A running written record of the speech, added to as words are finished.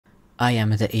I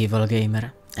am the eVill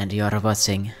gamer, and you are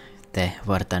watching the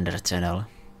War Thunder channel.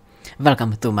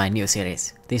 Welcome to my new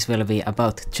series. This will be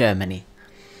about Germany,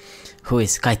 who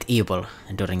is quite evil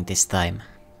during this time.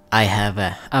 I have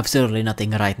absolutely nothing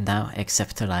right now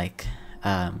except like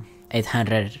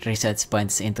 800 research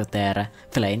points into their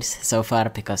planes so far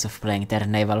because of playing their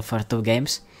naval for 2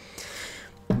 games.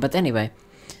 But anyway,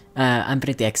 I'm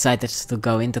pretty excited to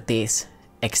go into these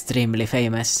extremely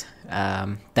famous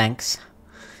tanks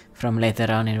from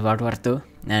later on in World War II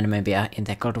and maybe in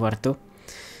the Cold War II.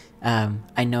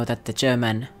 I know that the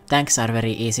German tanks are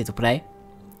very easy to play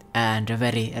and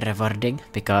very rewarding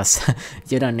because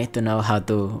you don't need to know how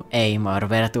to aim or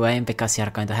where to aim because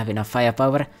you're going to have enough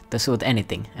firepower to shoot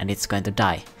anything and it's going to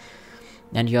die.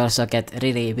 And you also get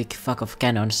really big fuck of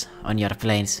cannons on your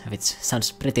planes, which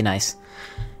sounds pretty nice.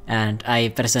 And I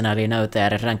personally know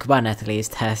that rank 1 at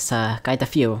least has quite a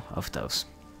few of those.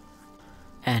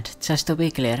 And just to be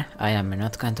clear, I am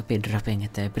not going to be dropping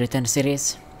the Britain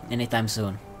series anytime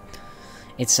soon.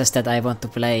 It's just that I want to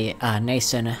play a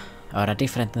nation or a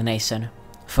different nation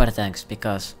for tanks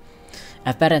because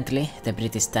apparently the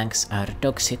British tanks are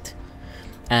dog shit,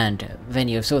 and when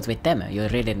you shoot with them you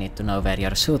really need to know where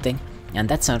you're shooting, and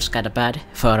that sounds kinda bad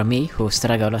for me who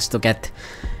struggles to get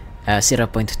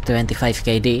 0.25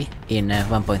 KD in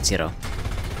 1.0.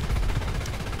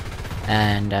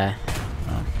 And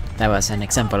that was an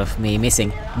example of me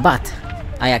missing, but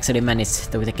I actually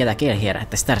managed to get a kill here at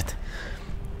the start.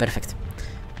 Perfect.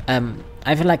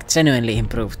 I feel like genuinely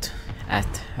improved at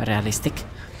realistic.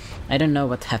 I don't know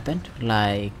what happened,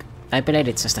 like I played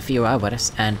it just a few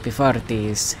hours and before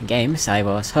these games I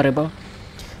was horrible,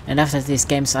 and after these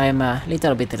games I am a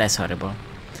little bit less horrible.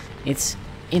 It's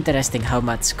interesting how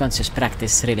much conscious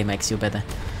practice really makes you better.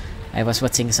 I was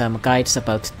watching some guides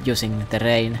about using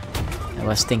terrain. I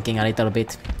was thinking a little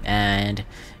bit, and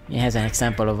here's an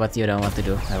example of what you don't want to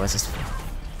do. I was just,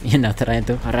 trying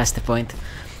to rush the point.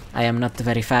 I am not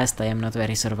very fast, I am not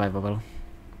very survivable.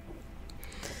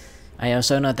 I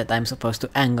also know that I'm supposed to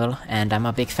angle, and I'm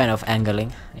a big fan of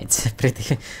angling. It's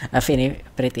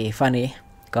pretty funny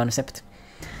concept.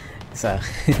 So,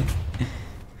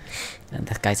 and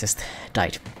that guy just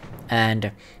died.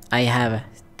 And I have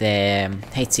the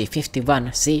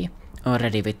HC-51C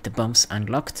already with the bombs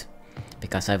unlocked,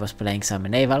 because I was playing some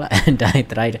naval and I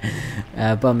tried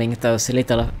bombing those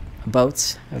little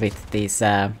boats with this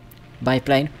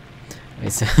biplane,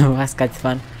 which was quite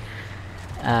fun.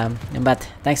 But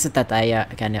thanks to that I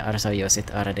can also use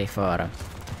it already for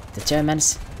the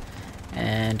Germans,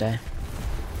 and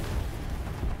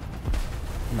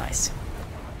nice.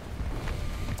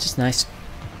 Just nice.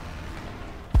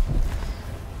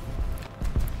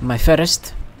 My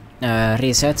first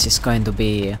research is going to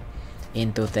be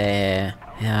into the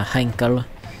Heinkel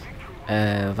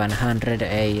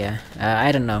 100A,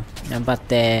 I don't know, but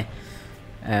the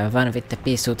one with the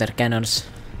pea-shooter cannons,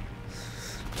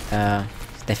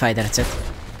 the fighter jet,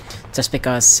 just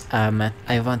because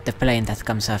I want the plane that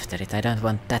comes after it. I don't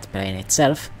want that plane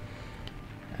itself.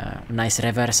 Nice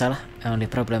reversal, only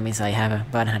problem is I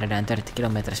have 130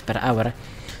 kilometers per hour,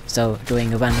 so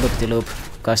doing one loop-de-loop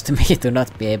caused me to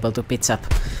not be able to pitch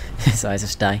up, so I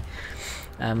just die.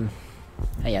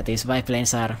 Yeah, these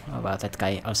biplanes are... oh wow, that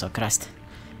guy also crashed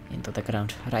into the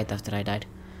ground right after I died.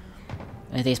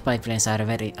 And these biplanes are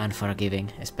very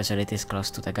unforgiving, especially this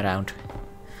close to the ground.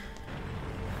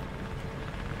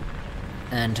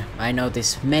 And I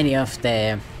notice many of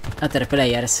the other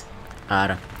players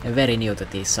are very new to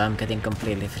this, so I'm getting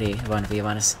completely free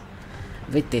 1v1s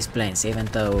with these planes, even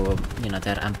though,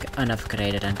 they're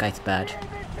unupgraded and quite bad.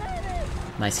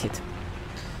 Nice hit.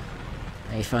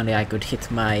 If only I could hit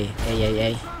my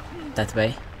AAA that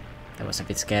way. That was a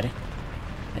bit scary.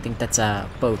 I think that's a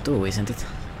bow too, isn't it?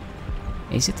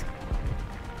 Is it?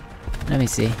 Let me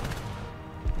see.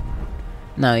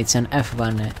 No, it's an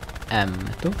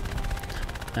F1M2.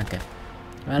 Okay.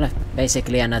 Well,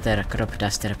 basically another crop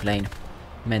duster plane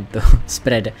meant to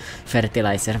spread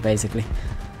fertilizer, basically.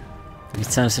 It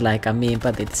sounds like a meme,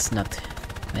 but it's not.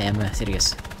 I am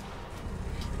serious.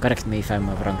 Correct me if I'm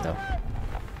wrong though.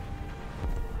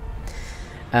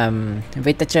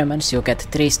 With the Germans you get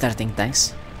 3 starting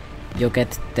tanks. You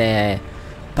get the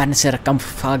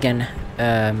Panzerkampfwagen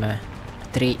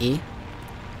 3E,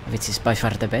 which is by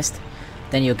far the best.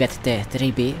 Then you get the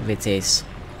 3B, which is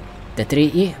the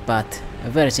 3E, but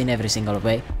worse in every single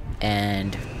way,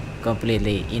 and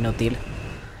completely inutile.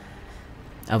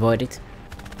 Avoid it.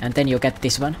 And then you get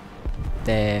this one,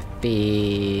 the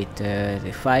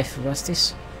P35 was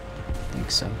this? I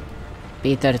think so.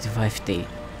 P35T.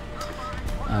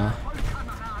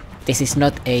 This is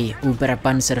not a Uber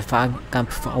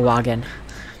Panzerkampfwagen.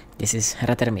 This is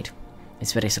rather mid.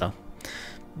 It's very slow.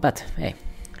 But hey,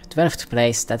 12th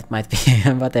place, that might be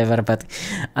whatever, but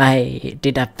I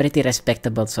did a pretty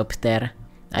respectable job there.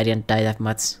 I didn't die that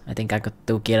much. I think I got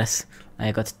 2 kills.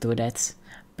 I got 2 deaths.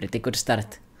 Pretty good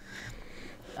start.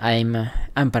 I'm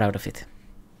proud of it.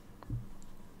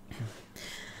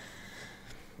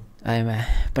 I'm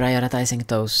prioritizing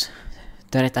those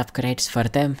turret upgrades for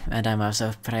them, and I'm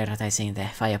also prioritizing the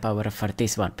firepower for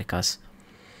this one, because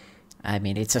I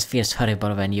mean, it just feels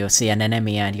horrible when you see an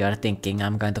enemy and you're thinking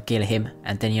I'm going to kill him,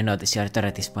 and then you notice your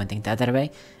turret is pointing the other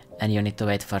way and you need to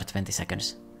wait for 20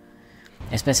 seconds.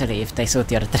 Especially if they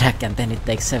shoot your track and then it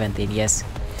takes 17 years.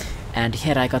 And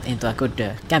here I got into a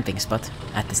good camping spot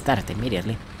at the start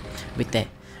immediately with the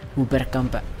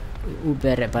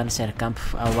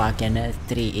Uberpanzerkampfwagen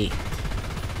 3E.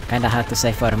 Kinda hard to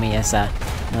say for me as a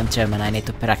non-German, I need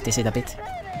to practice it a bit.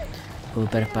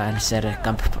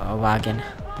 Uberpanzerkampfwagen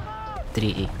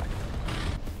 3E.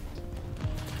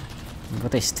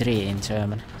 What is 3 in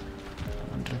German? I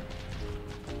wonder.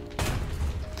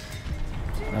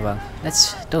 Oh well,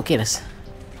 that's 2 kills.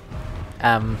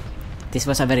 This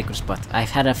was a very good spot. I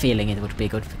had a feeling it would be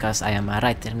good because I am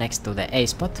right next to the A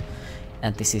spot,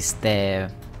 and this is the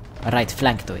right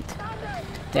flank to it.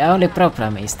 The only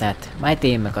problem is that my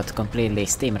team got completely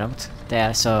steamrolled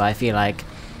there, so I feel like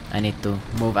I need to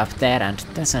move up there, and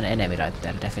there's an enemy right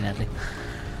there, definitely.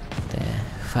 The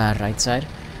far right side.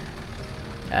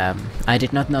 I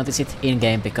did not notice it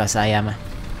in-game because I am...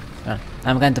 Well,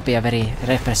 I'm going to be a very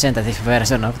representative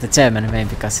version of the German main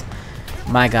because,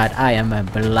 my god, I am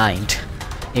blind.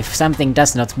 If something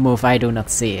does not move, I do not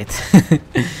see it.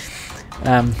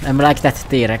 I'm like that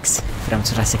T-Rex from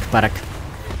Jurassic Park,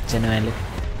 genuinely.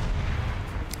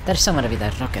 There's someone with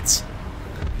their rockets.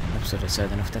 I'm absolutely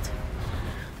certain of that.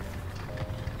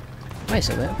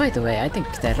 By the way, I think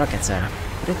the rockets are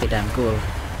pretty damn cool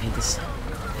in this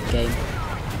game.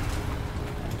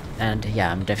 And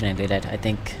yeah, I'm definitely dead. I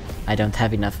think I don't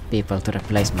have enough people to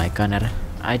replace my gunner.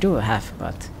 I do have,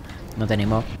 but not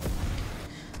anymore.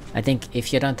 I think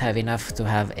if you don't have enough to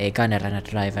have a gunner and a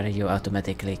driver, you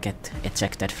automatically get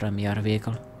ejected from your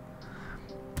vehicle.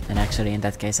 And actually in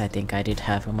that case I think I did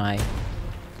have my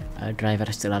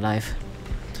driver still alive.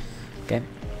 Okay.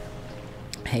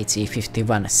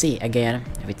 HE51C again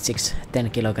with 6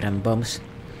 10kg bombs.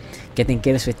 Getting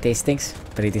kills with these things,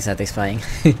 pretty satisfying.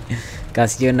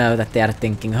 Cause you know that they are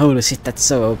thinking, holy shit, that's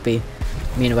so OP.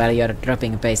 Meanwhile you're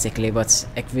dropping basically what's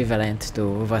equivalent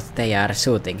to what they are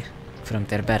shooting from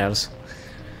their barrels.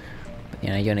 But,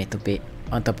 you know, you need to be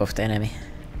on top of the enemy.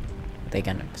 They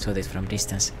can shoot it from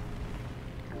distance.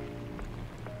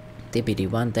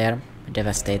 TPD-1 there,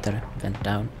 Devastator went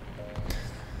down.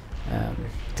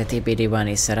 The TPD-1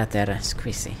 is rather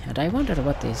squishy, and I wonder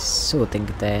what is shooting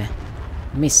the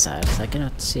missiles. I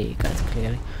cannot see quite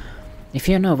clearly. If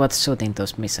you know what's shooting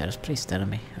those missiles, please tell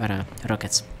me. Or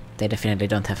rockets. They definitely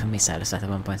don't have missiles at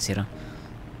 1.0.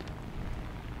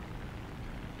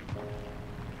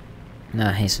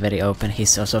 No, he's very open.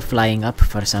 He's also flying up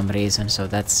for some reason, so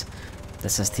that's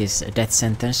just his death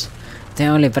sentence. The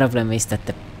only problem is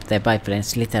that the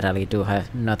biplanes literally do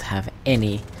not have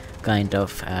any kind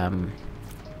of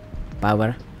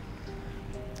power.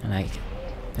 Like,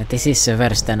 this is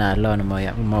worse than a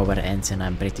lawnmower engine,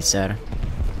 I'm pretty sure.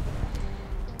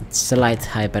 It's slight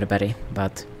hyperbole,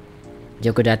 but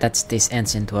you could attach this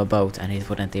engine to a boat and it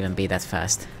wouldn't even be that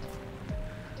fast.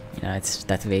 You know, it's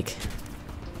that weak.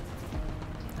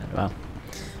 And well,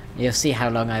 you see how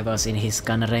long I was in his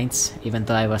gun range, even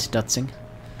though I was dodging.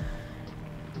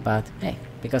 But hey,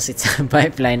 because it's a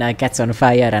biplane, I catch on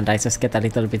fire and I just get a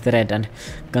little bit red and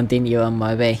continue on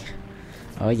my way.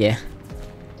 Oh yeah.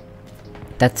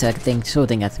 That thing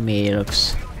shooting at me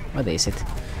looks... What is it?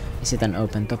 Is it an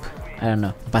open top? I don't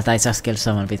know. But I just killed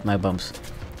someone with my bombs.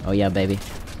 Oh yeah, baby.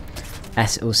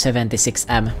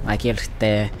 Su-76M. I killed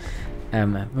the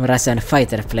Russian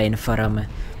fighter plane from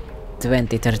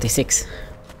 2036.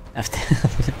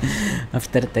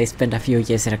 After they spent a few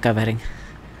years recovering.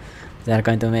 They are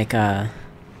going to make a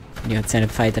new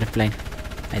fighter plane.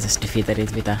 I just defeated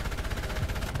it with a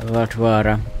World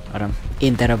War or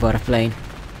Interwar plane.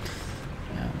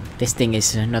 This thing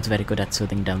is not very good at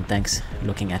shooting down tanks,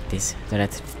 looking at this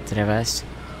turret traverse.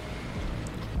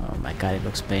 Oh my god, it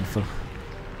looks painful.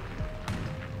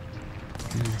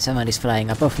 Someone is flying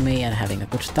above me and having a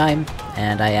good time,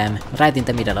 and I am right in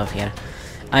the middle of here.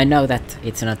 I know that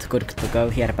it's not good to go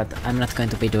here, but I'm not going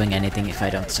to be doing anything if I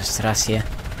don't just rush here.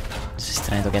 Just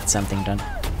trying to get something done.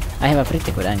 I have a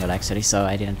pretty good angle actually, so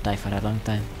I didn't die for a long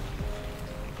time.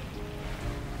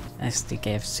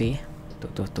 STKFC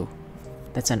 222.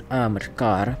 That's an armored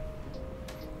car.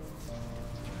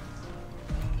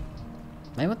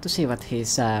 I want to see what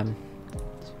his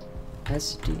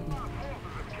SD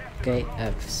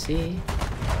KFC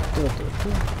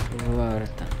 222 War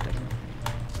Thunder.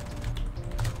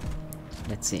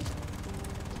 Let's see.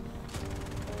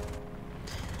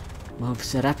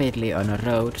 Moves rapidly on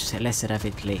roads, less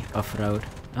rapidly off-road.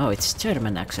 Oh, it's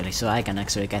German actually, so I can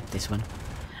actually get this one.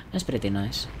 That's pretty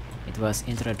nice. It was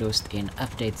introduced in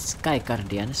update Sky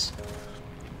Guardians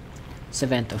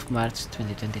 7th of March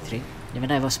 2023.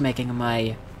 When I was making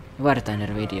my War Thunder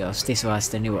videos, this was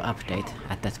the new update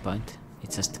at that point.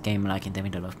 It just came like in the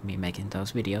middle of me making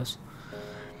those videos.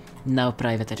 Now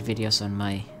privated videos on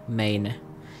my main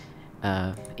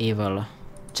eVill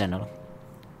channel.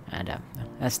 And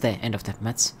that's the end of that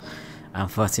match,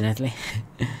 unfortunately.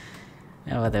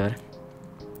 Whatever.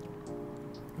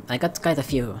 I got quite a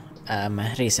few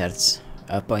research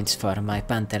points for my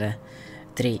Panther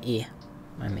 3E.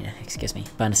 I mean, excuse me,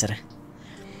 Panzer.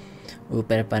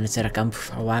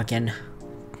 Oberpanzerkampfwagen.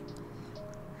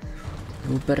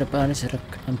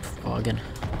 Oberpanzerkampfwagen.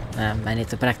 I need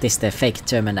to practice the fake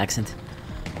German accent.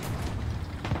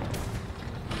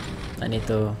 I need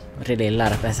to really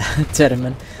learn as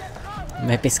German.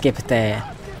 Maybe skip the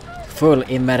full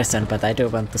immersion, but I do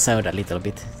want to sound a little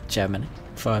bit German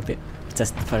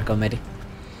just for comedy.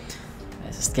 I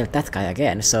just killed that guy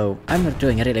again, so I'm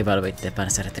doing really well with the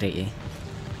Panzer 3E.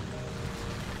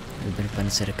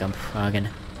 Oberpanzerkampfwagen.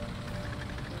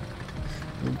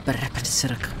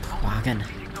 Oberpanzerkampfwagen.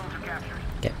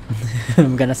 Okay,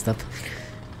 I'm gonna stop.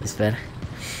 It's fair.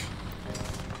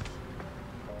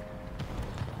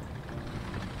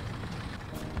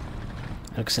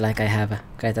 Looks like I have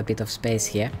quite a bit of space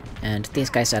here, and these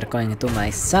guys are going to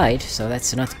my side, so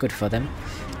that's not good for them.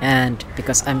 And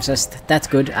because I'm just that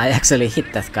good, I actually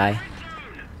hit that guy.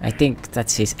 I think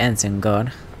that's his engine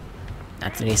gone.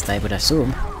 At least I would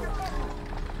assume.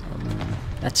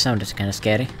 That sounded kind of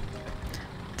scary.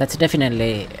 That's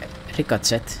definitely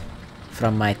ricochet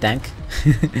from my tank.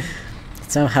 It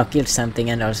somehow killed something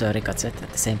and also ricochet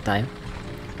at the same time.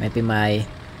 Maybe my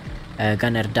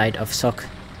gunner died of shock.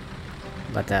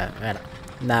 But well,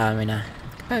 now I'm in a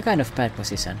kind of bad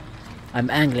position. I'm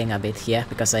angling a bit here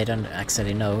because I don't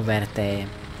actually know where the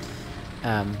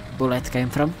bullet came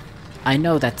from. I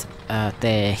know that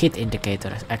the hit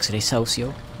indicator actually shows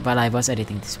you. While I was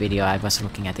editing this video, I was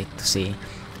looking at it to see,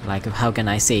 like, how can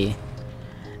I see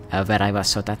where I was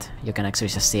shot at. You can actually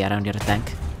just see around your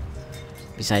tank.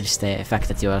 Besides the fact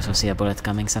that you also see a bullet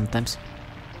coming sometimes.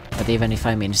 But even if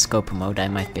I'm in scope mode, I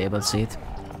might be able to see it.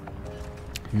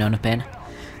 Non-pen.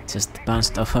 Just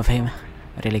bounced off of him.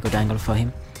 Really good angle for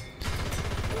him.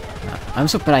 I'm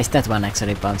surprised that one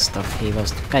actually bounced off. He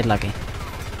was quite lucky.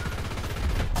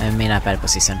 I'm in a bad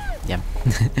position. Yeah.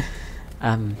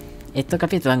 It took a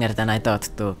bit longer than I thought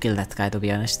to kill that guy, to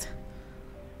be honest.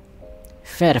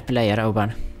 Fair player,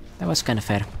 Oban. That was kind of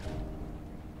fair.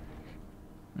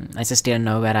 I just didn't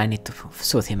know where I need to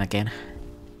shoot him again.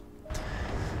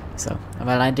 So,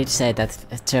 well, I did say that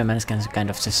Germans can kind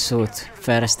of just shoot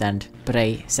first and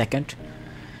pray second.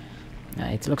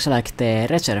 It looks like the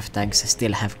reserve tanks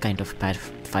still have kind of bad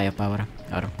firepower,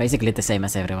 or basically the same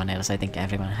as everyone else. I think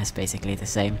everyone has basically the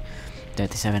same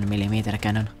 37mm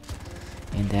cannon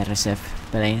in their reserve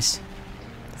planes.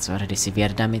 It's already severe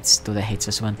damage to the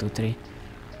HS-123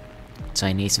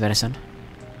 Chinese version.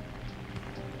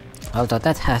 Although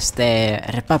that has the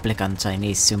Republican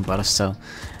Chinese symbol, so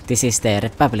this is the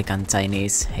Republican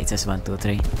Chinese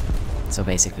HS-123. So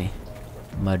basically,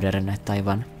 modern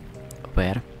Taiwan,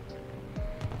 where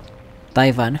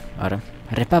Taiwan, or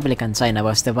Republican China,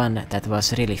 was the one that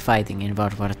was really fighting in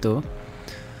World War II,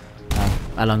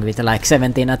 along with like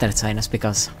 17 other Chinas,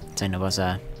 because China was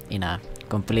in a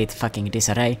complete fucking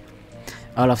disarray.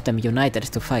 All of them united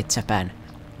to fight Japan.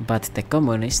 But the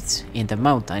communists in the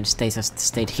mountains, they just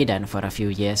stayed hidden for a few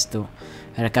years to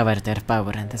recover their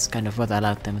power, and that's kind of what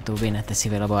allowed them to win the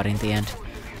civil war in the end.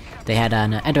 They had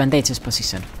an advantageous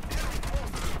position.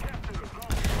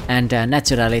 And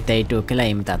naturally they do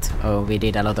claim that, oh, we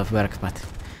did a lot of work, but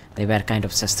they were kind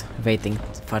of just waiting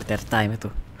for their time to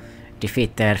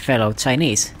defeat their fellow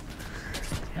Chinese.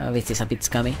 Which is a bit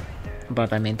scummy.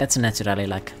 But I mean, that's naturally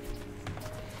like...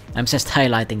 I'm just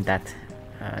highlighting that.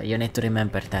 You need to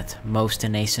remember that most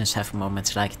nations have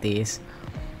moments like these.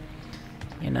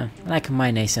 You know, like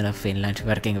my nation of Finland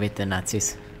working with the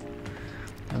Nazis.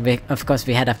 Of course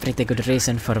we had a pretty good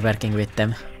reason for working with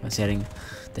them, considering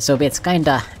the Soviets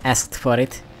kinda asked for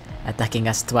it, attacking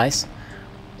us twice.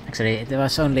 Actually, it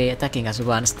was only attacking us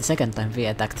once. The second time we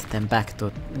attacked them back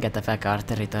to get back our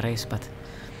territories, but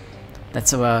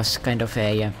that was kind of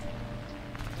a...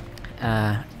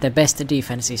 the best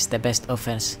defense is the best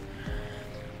offense.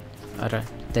 Or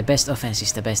the best offense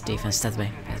is the best defense, that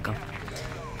way. Let's go.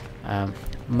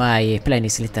 My plane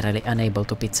is literally unable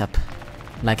to pitch up.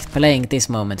 Like, playing this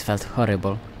moment felt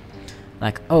horrible.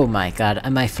 Like, oh my god,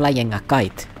 am I flying a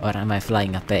kite? Or am I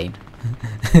flying a plane?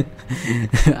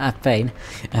 A plane.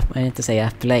 I meant to say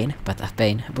a plane, but a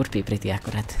plane would be pretty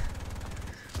accurate.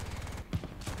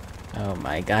 Oh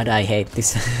my god, I hate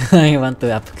this. I want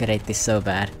to upgrade this so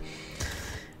bad.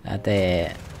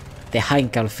 The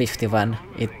Heinkel 51,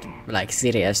 it like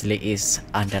seriously is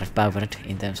underpowered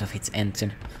in terms of its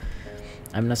engine.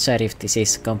 I'm not sure if this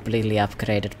is completely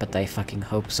upgraded, but I fucking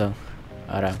hope so.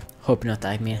 Or hope not,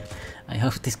 I mean. I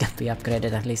hope this can be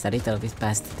upgraded at least a little bit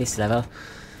past this level.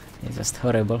 It's just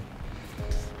horrible.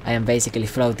 I am basically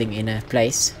floating in a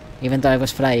place. Even though I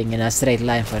was flying in a straight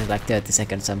line for like 30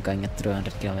 seconds, I'm going at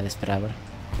 200 kilometers per hour.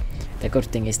 The good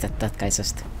thing is that that guy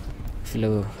just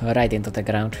flew right into the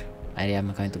ground. I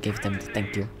am going to give them the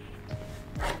thank you.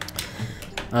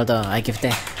 Although I give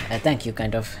the thank you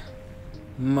kind of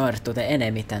more to the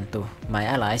enemy than to my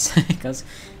allies, because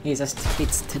he just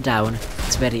pitched down.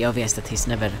 It's very obvious that he's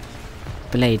never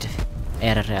played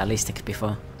air realistic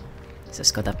before. He's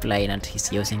just got a plane and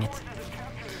he's using it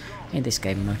in this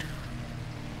game mode.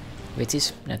 Which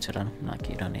is natural, like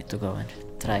you don't need to go and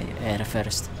try air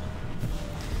first.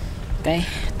 Okay,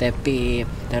 the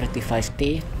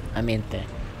P-35D, I mean the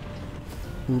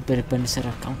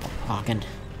Überpanzerkampfwagen.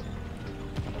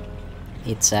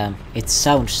 It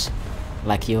sounds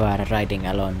like you are riding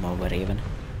a lawnmower even.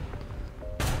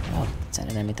 Oh, it's an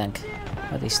enemy tank.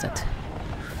 What is that?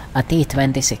 A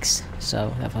T-26,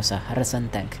 so that was a Russian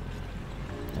tank.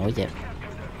 Oh yeah.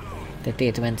 The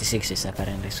T-26 is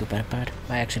apparently super bad.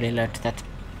 I actually learned that.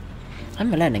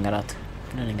 I'm learning a lot.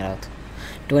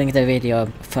 Doing the video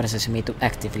forces me to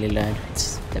actively learn.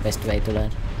 It's the best way to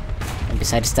learn. And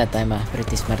besides that, I'm a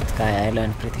pretty smart guy. I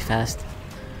learn pretty fast.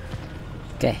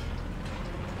 Okay.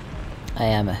 I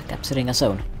am capturing a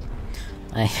zone.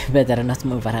 I better not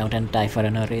move around and die for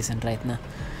no reason right now.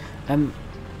 I'm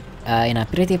in a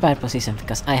pretty bad position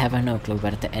because I have no clue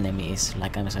where the enemy is.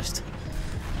 Like, I'm just...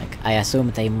 Like, I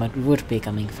assume they would be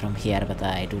coming from here, but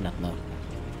I do not know.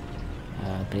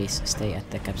 Please stay at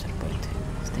the capture point.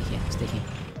 Stay here, stay here,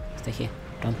 stay here.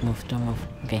 Don't move, don't move.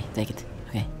 Okay, take it.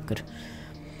 Okay, good.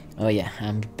 Oh yeah,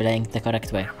 I'm playing the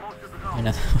correct way. I'm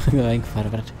not going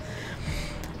forward.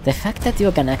 The fact that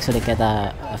you can actually get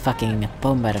a fucking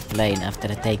bomber plane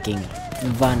after taking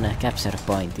one capture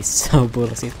point is so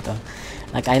bullshit though.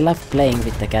 Like, I love playing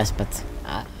with the gas, but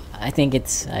I think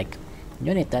it's like...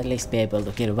 You need to at least be able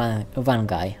to kill one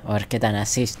guy or get an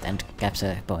assist and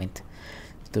capture a point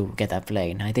to get a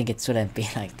plane. I think it shouldn't be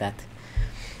like that.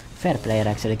 Fair player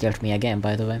actually killed me again,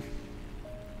 by the way.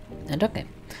 And okay,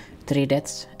 3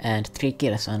 deaths and 3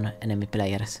 kills on enemy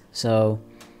players. So,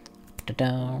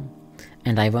 ta-da!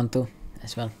 And I won too,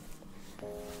 as well.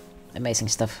 Amazing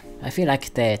stuff. I feel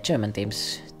like the German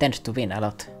teams tend to win a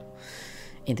lot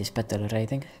in this battle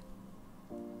rating.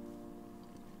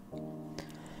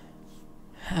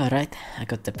 Alright, I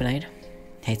got the plane.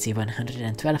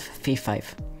 HC-112 V5.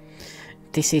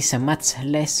 This is a much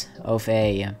less of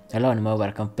a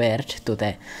lawnmower compared to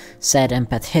the sad and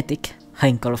pathetic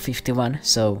Heinkel 51,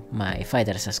 so my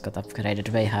fighters has got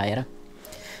upgraded way higher.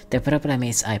 The problem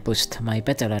is I pushed my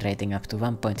battle rating up to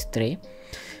 1.3,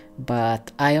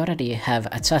 but I already have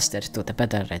adjusted to the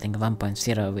battle rating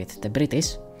 1.0 with the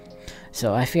British,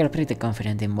 so I feel pretty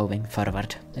confident in moving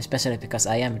forward, especially because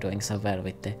I am doing so well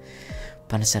with the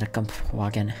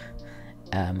Panzerkampfwagen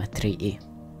 3E.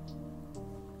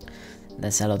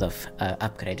 That's a lot of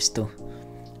upgrades too.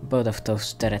 Both of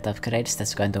those turret upgrades,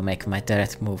 that's going to make my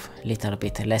turret move a little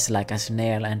bit less like a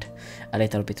snail and a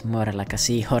little bit more like a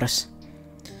seahorse.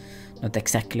 Not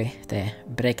exactly the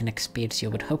breakneck speeds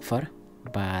you would hope for,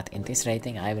 but in this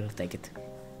rating I will take it.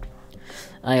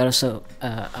 I also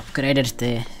upgraded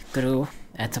the crew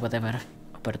at whatever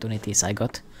opportunities I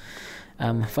got.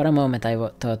 For a moment I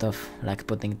thought of like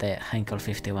putting the Heinkel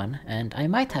 51, and I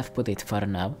might have put it for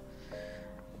now.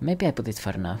 Maybe I put it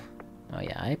for now. Oh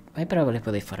yeah, I probably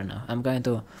put it for now. I'm going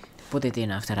to put it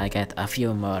in after I get a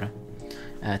few more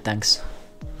tanks.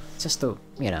 Just to,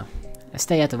 you know,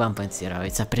 stay at 1.0.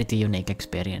 It's a pretty unique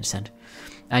experience, and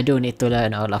I do need to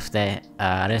learn all of the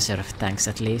reserve tanks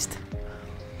at least.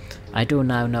 I do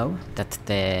now know that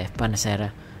the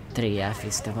Panzer 3F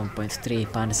is the 1.3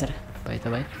 Panzer, by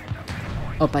the way.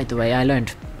 Oh, by the way, I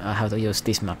learned how to use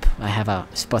this map. I have a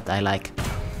spot I like.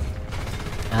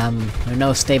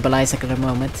 No stabilizer at the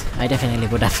moment. I definitely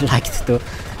would have liked to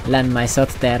land my shot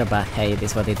there, but hey, it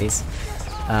is what it is.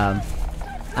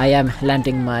 I am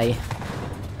landing my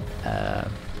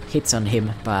hits on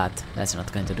him, but that's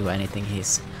not going to do anything.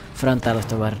 He's frontal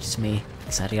towards me.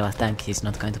 He's a real tank. He's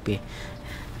not going to be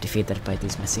defeated by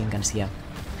these machine guns here.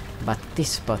 But this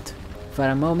spot, for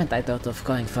a moment I thought of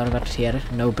going forward here,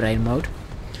 no brain mode.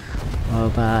 Oh,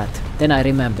 but then I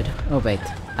remembered, oh wait,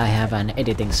 I have an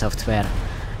editing software.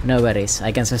 No worries,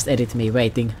 I can just edit me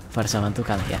waiting for someone to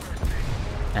come here.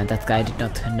 And that guy did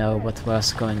not know what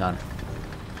was going on.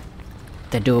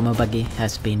 The Doom buggy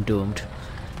has been doomed.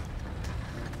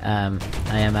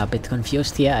 I am a bit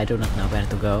confused here, I do not know where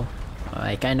to go.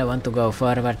 I kinda want to go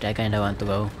forward, I kinda want to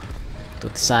go to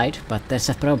the side, but there's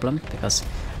a problem, because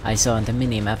I saw on the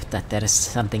minimap that there is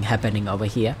something happening over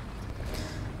here.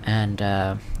 And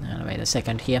wait a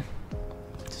second here.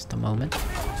 Just a moment.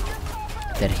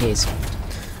 There he is.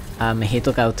 He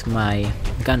took out my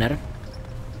gunner,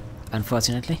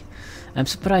 unfortunately. I'm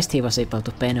surprised he was able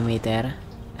to pen me there.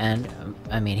 And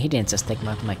I mean, he didn't just take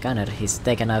out my gunner, he's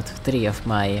taken out 3 of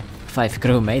my 5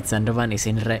 crewmates and one is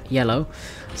in yellow.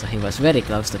 So he was very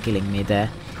close to killing me there.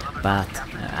 But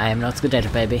I am not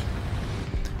dead, baby.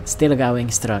 Still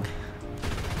going strong.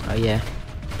 Oh yeah.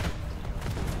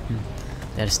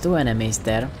 There's 2 enemies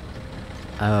there.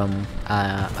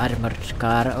 Armored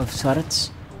car of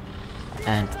sorts.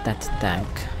 And that tank.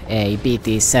 A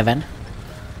BT-7.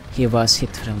 He was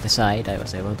hit from the side. I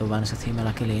was able to one-shot him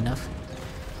luckily enough.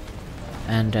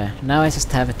 And now I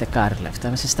just have the car left.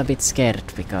 I'm just a bit scared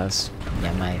because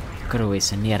yeah, my crew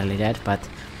is nearly dead, but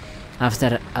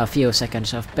after a few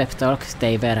seconds of pep talk,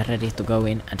 they were ready to go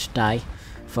in and die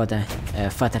for the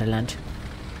fatherland.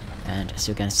 And as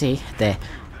you can see, the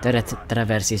turret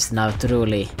traverse is now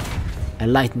truly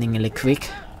lightningly quick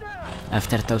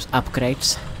after those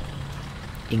upgrades.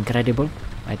 Incredible.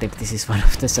 I think this is one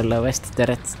of the slowest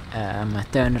turret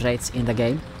turn rates in the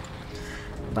game.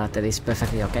 But that is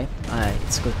perfectly okay.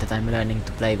 It's good that I'm learning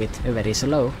to play with a very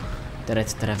slow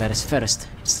turret traverse first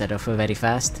instead of a very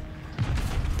fast.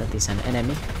 That is an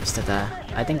enemy. Is that a...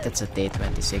 I think that's a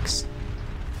T-26.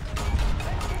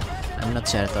 I'm not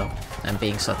sure though. I'm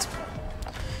being shot.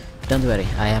 Don't worry,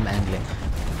 I am angling.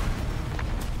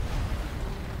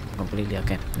 Completely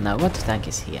okay. Now what tank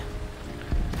is here?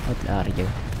 What are you?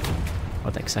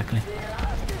 What exactly?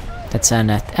 That's an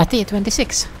a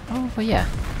T-26. Oh yeah.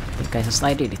 I think I just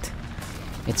did it.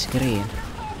 It's green.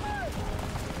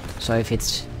 So if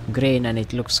it's green and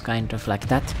it looks kind of like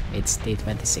that, it's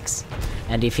T-26.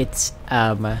 And if it's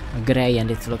grey and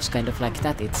it looks kind of like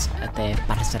that, it's the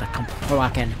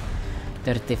Panzerkampfwagen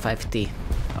 35T.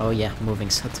 Oh yeah, moving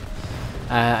shot.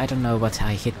 I don't know what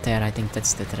I hit there, I think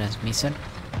that's the transmission.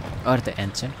 Or the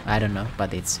engine, I don't know,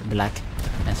 but it's black.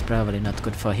 That's probably not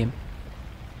good for him.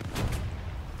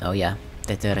 Oh yeah,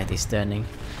 the turret is turning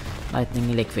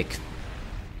lightningly quick.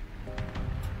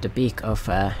 The peak of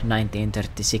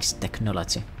 1936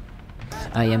 technology.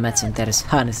 I imagine there's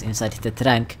Hans inside the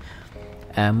tank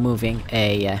moving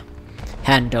a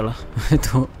handle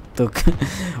to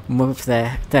move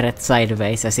the turret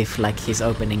sideways as if like he's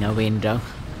opening a window.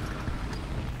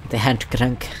 The hand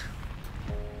crank.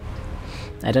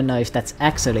 I don't know if that's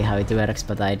actually how it works,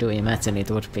 but I do imagine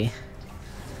it would be.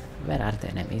 Where are the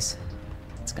enemies?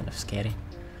 It's kind of scary.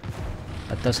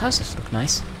 But those houses look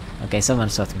nice. Okay, someone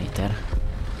shot me there.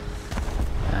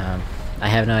 I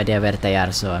have no idea where they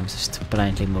are, so I'm just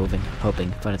blindly moving,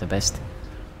 hoping for the best.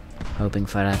 Hoping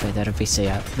for a better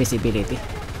visibility.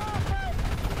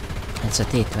 It's a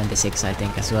T-26 I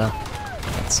think as well.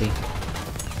 Let's see.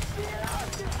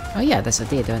 Oh yeah, that's a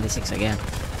T-26 again.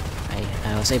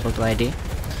 I was able to ID.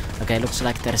 Okay, looks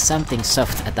like there's something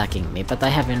soft attacking me, but I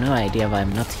have no idea why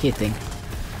I'm not hitting.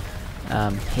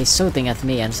 He's shooting at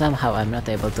me and somehow I'm not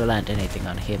able to land anything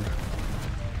on him.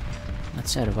 Not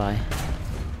sure why.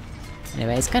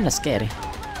 Anyway, it's kinda scary.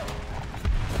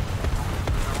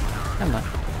 Come on,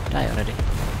 die already.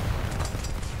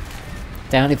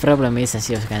 The only problem is, as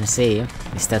you can see,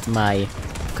 is that my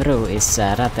crew is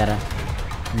rather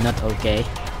not okay.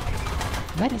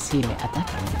 Where is he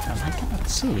attacking me from? I cannot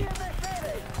see.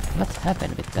 What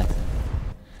happened with that?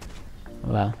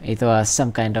 Well, it was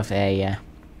some kind of a...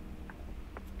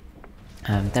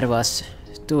 there was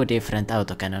 2 different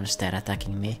autocannons there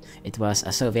attacking me. It was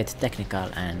a Soviet technical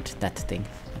and that thing.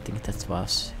 I think that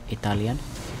was Italian.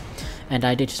 And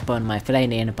I did spawn my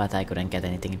plane in, but I couldn't get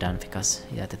anything done because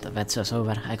yeah, that match was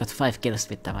over. I got 5 kills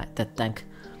with that tank.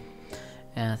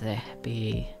 The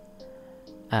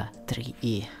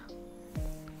B3E.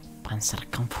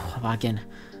 Panzerkampfwagen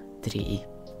 3E.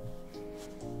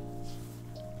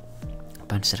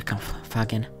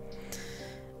 Panzerkampfwagen.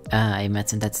 I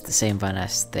imagine that's the same one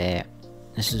as the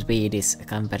Swedish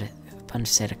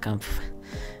Panzerkampf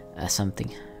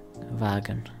something.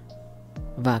 Wagen.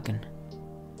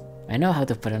 I know how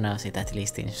to pronounce it at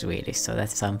least in Swedish, so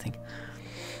that's something.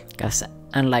 Because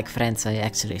unlike French, I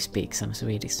actually speak some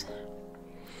Swedish.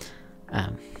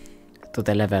 To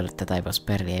the level that I was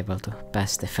barely able to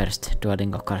pass the first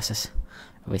Duolingo courses,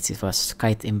 which it was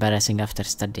quite embarrassing after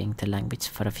studying the language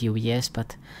for a few years,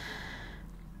 but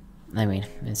I mean,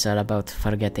 it's all about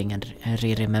forgetting and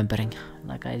re-remembering.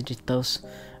 Like I did those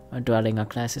Duolingo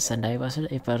classes and I was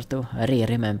able to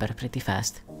re-remember pretty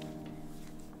fast.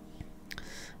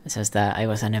 It's just that I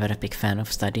was never a big fan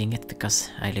of studying it because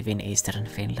I live in Eastern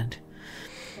Finland.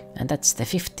 And that's the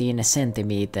 15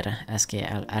 centimeter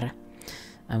SKLR.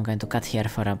 I'm going to cut here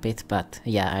for a bit, but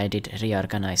yeah, I did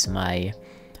reorganize my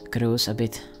crews a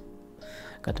bit.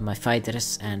 Got my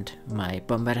fighters and my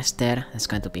bombers there. That's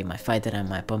going to be my fighter and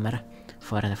my bomber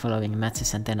for the following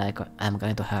matches, and then I'm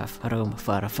going to have room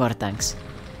for 4 tanks.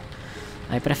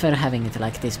 I prefer having it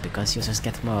like this because you just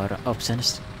get more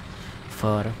options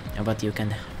for what you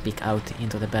can pick out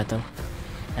into the battle.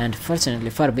 And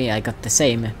fortunately for me, I got the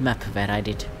same map where I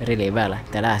did really well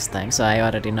the last time, so I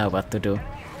already know what to do.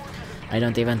 I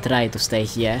don't even try to stay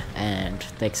here and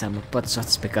take some pot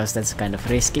shots because that's kind of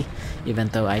risky, even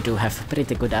though I do have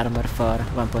pretty good armor for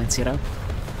 1.0.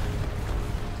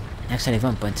 Actually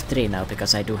 1.3 now,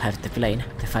 because I do have the plane,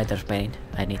 the fighter plane,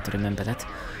 I need to remember that.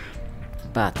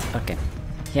 But okay,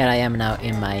 here I am now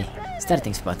in my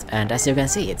starting spot, and as you can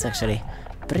see, it's actually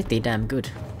pretty damn good.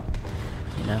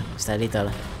 You know, it's a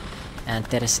little... And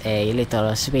there's a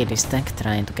little Swedish tank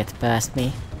trying to get past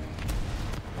me.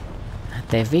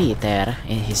 The V there,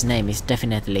 in his name is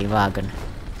definitely Wagon.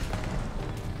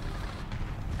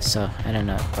 So, I don't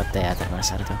know what the other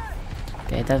ones are doing.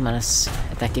 Okay, that one is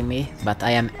attacking me, but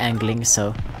I am angling,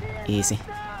 so easy.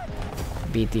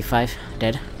 BT5,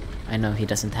 dead. I know he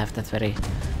doesn't have that very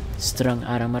strong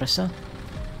armor, so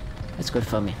that's good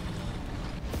for me.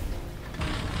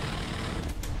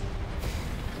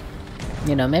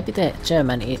 You know, maybe the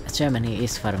Germany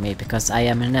is for me, because I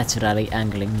am naturally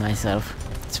angling myself.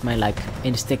 It's my like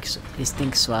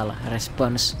instinctual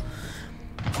response.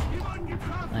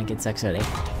 Like it's actually...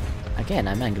 Again,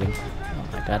 I'm angling. Oh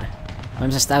my god.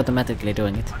 I'm just automatically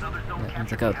doing it. I'm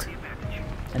the goat.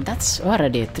 And that's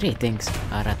already 3 things,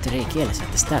 or 3 kills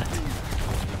at the start.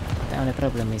 The only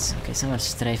problem is... Okay, someone's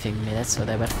strafing me, that's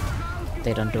whatever.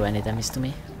 They don't do any damage to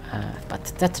me. But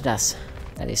that does.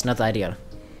 That is not ideal.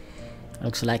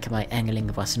 Looks like my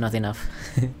angling was not enough.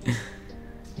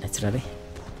 Naturally.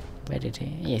 Where did he?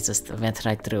 He just went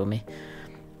right through me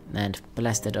and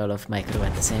blasted all of my crew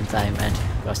at the same time and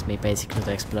caused me basically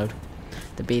to explode.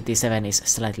 The BT-7 is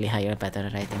slightly higher battle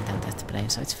rating than that plane,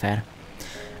 so it's fair.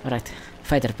 Alright,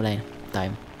 fighter plane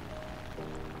time.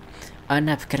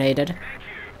 Unupgraded.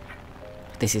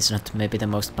 This is not maybe the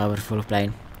most powerful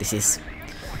plane. This is...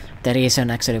 The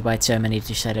reason actually why Germany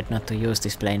decided not to use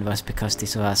this plane was because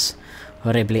this was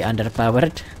horribly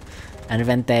underpowered. And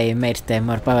when they made the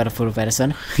more powerful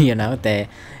version, you know, the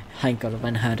Heinkel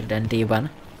 100 and D1,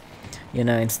 you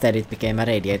know, instead it became a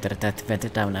radiator that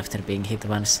went down after being hit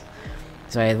once.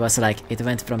 So it was like, it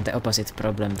went from the opposite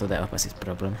problem to the opposite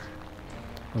problem.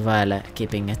 While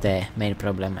keeping the main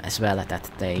problem as well,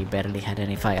 that they barely had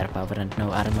any firepower and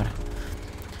no armor.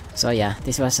 So yeah,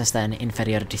 this was just an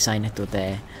inferior design to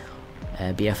the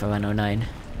BF 109.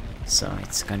 So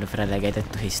it's kind of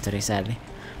relegated to history, sadly.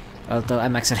 Although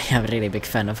I'm actually a really big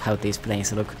fan of how these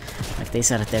planes look. Like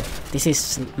these are the... This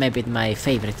is maybe my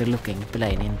favorite looking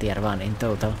plane in tier 1 in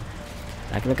total.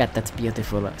 Like look at that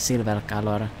beautiful silver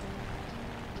color.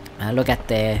 Look at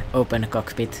the open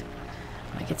cockpit.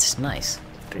 Like it's nice.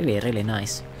 Really, really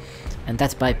nice. And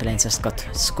that biplane just got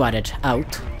squadded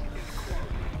out.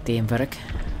 Teamwork.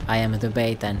 I am the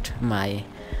bait and my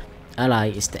ally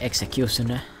is the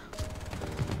executioner.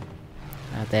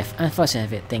 The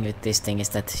unfortunate thing with this thing is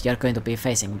that you're going to be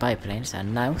facing biplanes,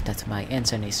 and now that my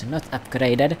engine is not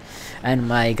upgraded and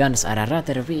my guns are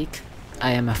rather weak,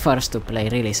 I am forced to play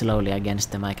really slowly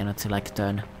against them. I cannot like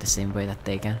turn the same way that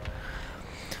they can.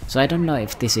 So I don't know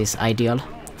if this is ideal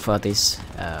for this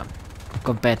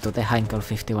compared to the Heinkel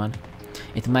 51.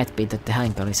 It might be that the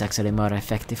Heinkel is actually more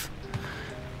effective.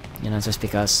 You know, just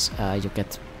because you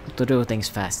get to do things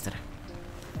faster.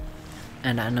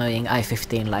 And annoying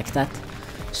I-15 like that.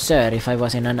 Sure, if I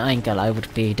was in an Heinkel I would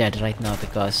be dead right now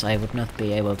because I would not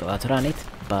be able to outrun it,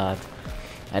 but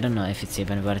I don't know if it's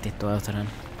even worth it to outrun,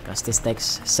 because this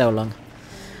takes so long.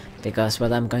 Because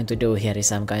what I'm going to do here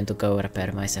is I'm going to go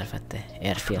repair myself at the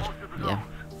airfield. Yeah.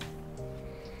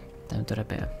 Time to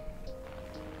repair.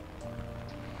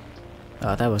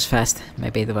 Oh, that was fast.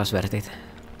 Maybe it was worth it.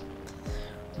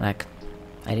 Like,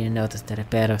 I didn't know that the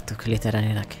repair took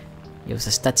literally like... You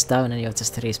just touch down and you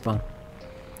just respawn.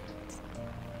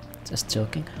 Just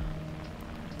joking.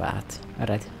 But,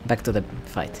 alright, back to the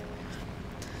fight.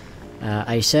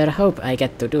 I sure hope I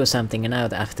get to do something now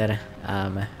after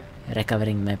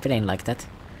recovering my brain like that.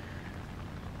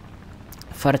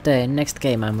 For the next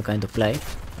game I'm going to play,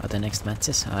 or the next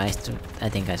matches, I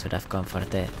think I should have gone for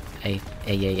the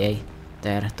AAA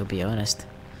there, to be honest.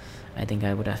 I think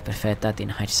I would have preferred that in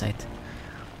hindsight.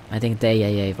 I think the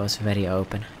AAA was very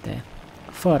open there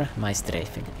for my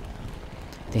strafing.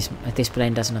 This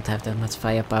plane does not have that much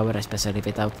firepower, especially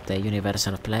without the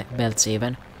universal belts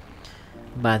even.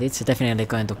 But it's definitely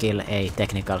going to kill a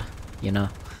technical, you know.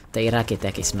 The Iraqi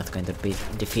tech is not going to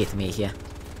defeat me here.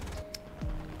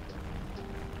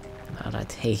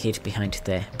 Alright, he hid behind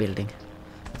the building.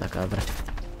 Took over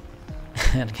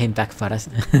and came back for us.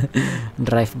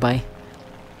 Drive by.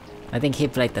 I think he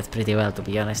played that pretty well, to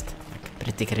be honest. Like,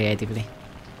 pretty creatively.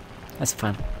 That's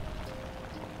fun.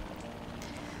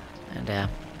 And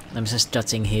I'm just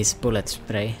judging his bullet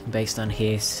spray based on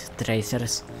his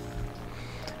tracers.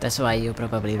 That's why you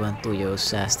probably want to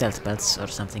use stealth belts or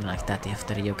something like that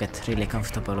after you get really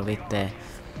comfortable with the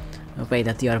way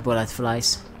that your bullet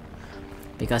flies.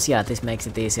 Because yeah, this makes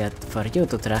it easier for you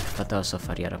to track, but also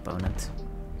for your opponent.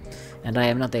 And I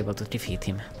am not able to defeat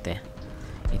him. The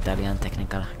Italian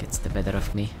technical gets the better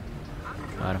of me.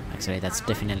 Or actually that's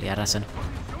definitely a reason.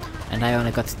 And I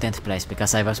only got 10th place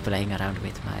because I was playing around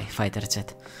with my fighter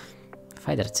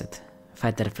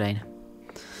plane.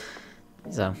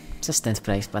 So, just 10th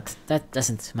place, but that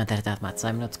doesn't matter that much.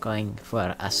 I'm not going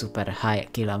for a super high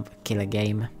kill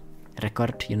game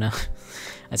record, you know.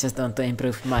 I just want to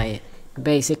improve my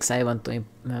basics. I want to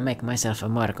make myself a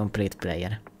more complete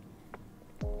player.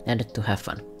 And to have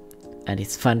fun. And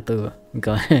it's fun to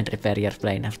go and repair your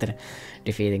plane after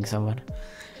defeating someone.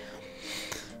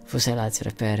 Fuselage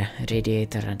repair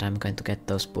radiator, and I'm going to get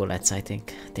those bullets, I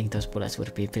think. I think those bullets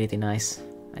would be pretty nice.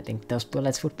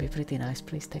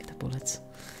 Please take the bullets.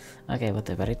 Okay,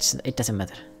 whatever, it doesn't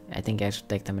matter. I think I should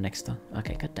take them next to.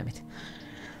 Okay, goddammit.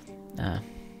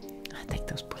 Take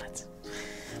those bullets.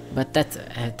 But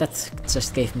that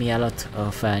just gave me a lot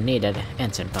of needed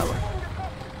engine power.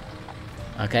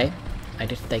 Okay, I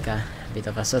did take a bit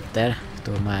of a shot there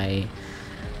to my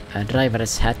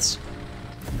driver's hatch.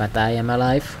 But I am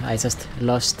alive. I just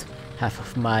lost half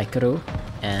of my crew.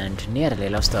 And nearly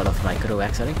lost all of my crew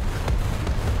actually.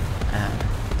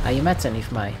 I imagine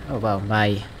if oh wow,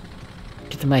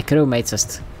 did my crewmate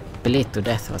just bleed to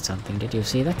death or something? Did you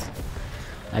see that?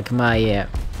 Like my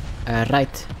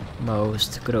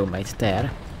rightmost crewmate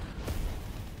there.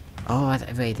 Oh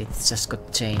wait, it just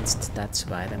got changed. That's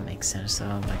why, that makes sense.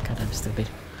 Oh my god, I'm stupid.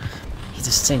 He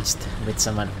just changed with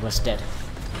someone who was dead.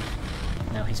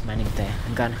 Now he's manning the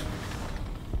gun.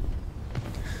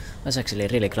 I was actually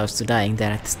really close to dying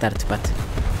there at the start, but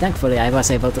thankfully I was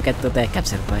able to get to the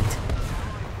capture point.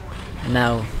 And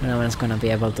now no one's gonna be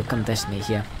able to contest me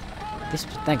here. This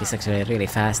tank is actually really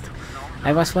fast.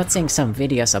 I was watching some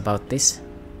videos about this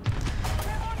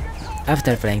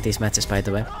after playing these matches, by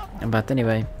the way. But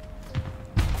anyway,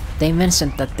 they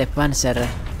mentioned that the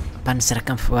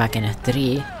Panzerkampfwagen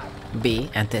 3B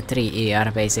and the 3E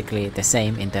are basically the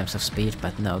same in terms of speed,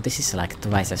 but no, this is like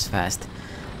twice as fast.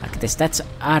 Like the stats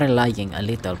are lying a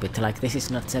little bit, like this is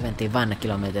not 71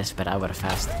 kilometers per hour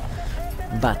fast,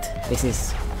 but this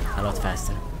is a lot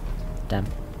faster. Damn.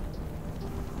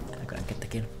 I couldn't get the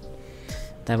kill.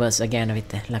 That was again with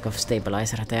the lack of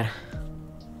stabilizer there.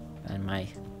 And my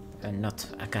not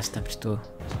accustomed to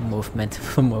movement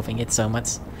for moving it so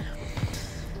much.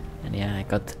 And yeah, I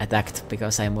got attacked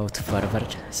because I moved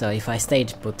forward. So if I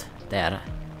stayed put there,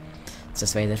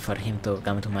 just waited for him to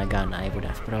come to my gun, I would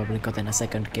have probably gotten a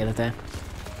second kill there.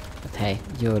 But hey,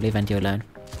 you live and you learn.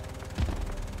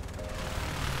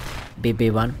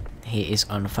 BB1, he is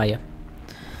on fire.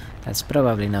 That's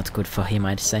probably not good for him,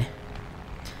 I'd say.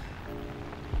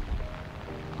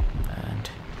 And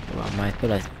well, my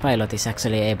pilot is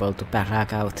actually able to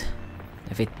black out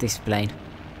with this plane.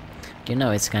 You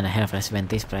know it's kinda helpless when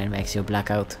this plane makes you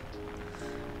black out.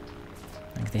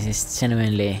 Like, this is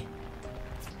genuinely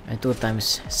 2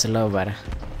 times slower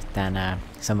than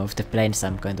some of the planes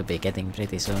I'm going to be getting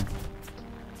pretty soon.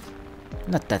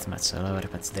 Not that much slower,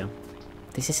 but still.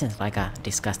 This isn't like a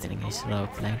disgustingly slow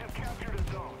plane.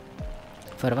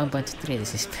 For 1.3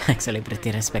 this is actually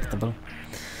pretty respectable.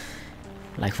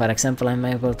 Like for example, I'm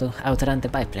able to outrun the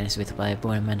biplanes with my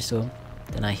Boorman zoom.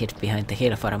 Then I hid behind the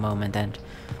hill for a moment and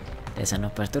there's an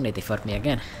opportunity for me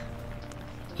again.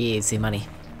 Easy money.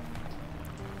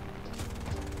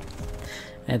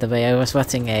 Anyway, I was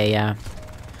watching a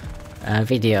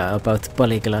video about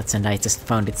polyglots and I just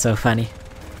found it so funny.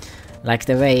 Like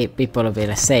the way people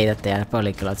will say that they are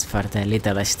polyglots for the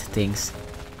littlest things.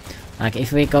 Like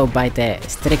if we go by the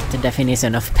strict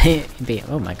definition of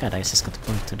oh my god, I just got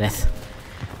pumped to death.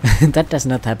 That does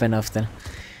not happen often.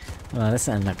 Well, that's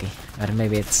unlucky. Or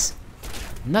maybe it's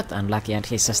not unlucky and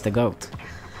he's just a goat.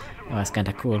 Well, that's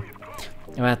kinda cool.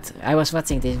 But I was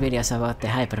watching these videos about the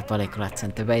hyperpolyglots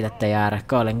and the way that they are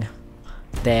calling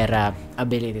their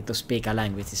ability to speak a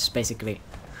language is basically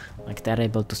like they're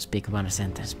able to speak one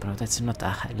sentence. Bro, that's not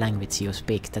a language you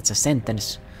speak, that's a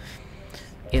sentence.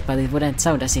 But it wouldn't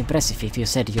sound as impressive if you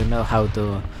said you know how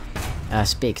to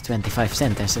speak 25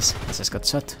 sentences. I just got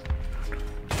shot.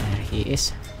 There he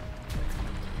is.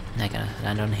 I can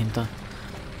land on him though.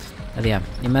 But yeah,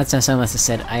 imagine someone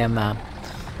said I am a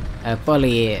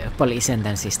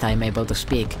poly-sentencist, I'm able to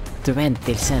speak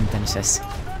 20 sentences.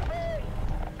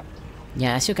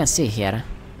 Yeah, as you can see here,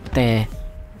 the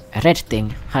red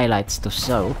thing highlights to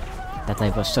show that I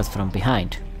was shot from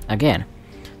behind. Again.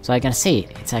 So I can see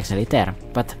it's actually there.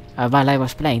 But while I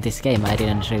was playing this game I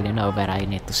didn't really know where I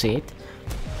need to see it.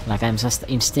 Like I'm just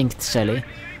instinctually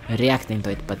reacting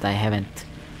to it, but I haven't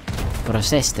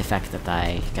processed the fact that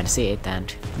I can see it,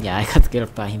 and yeah, I got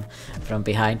killed by him from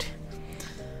behind.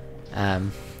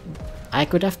 I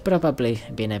could have probably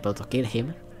been able to kill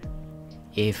him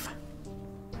if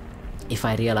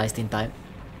I realized in time,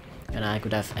 and I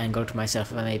could have angled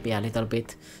myself maybe a little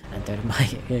bit and turned my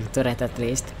turret at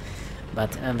least.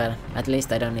 But well, at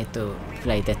least I don't need to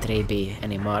play the 3B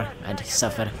anymore and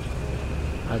suffer.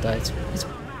 Although it's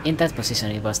in that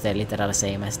position it was the literal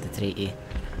same as the 3E,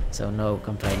 so no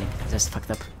complaining, just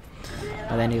fucked up.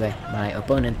 But anyway, my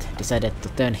opponent decided to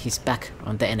turn his back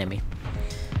on the enemy.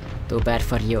 Too bad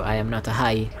for you, I am not a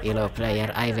high elo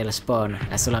player, I will spawn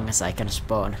as long as I can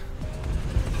spawn.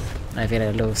 I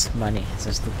will lose money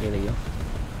just to kill you.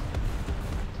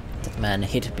 That man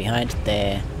hid behind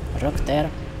the rock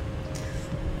there.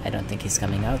 I don't think he's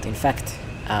coming out. In fact,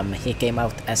 he came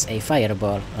out as a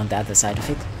fireball on the other side of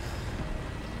it.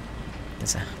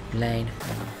 There's a plane.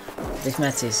 This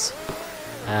match is...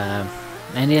 I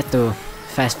needed to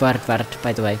fast forward,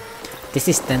 by the way. This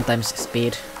is 10 times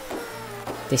speed.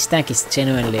 This tank is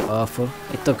genuinely awful.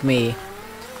 It took me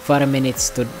 4 minutes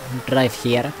to drive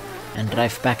here and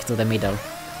drive back to the middle.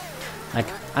 Like,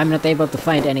 I'm not able to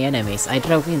find any enemies. I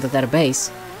drove into their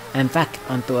base and back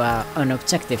onto an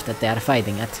objective that they are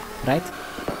fighting at, right?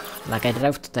 Like I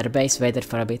drove to their base, waited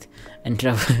for a bit, and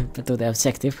drove to the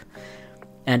objective.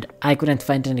 And I couldn't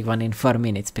find anyone in 4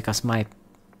 minutes because my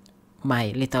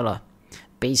little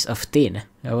piece of tin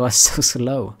was so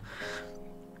slow.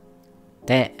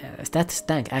 That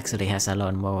tank actually has a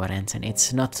lawnmower engine,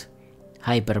 it's not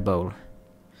hyperbole.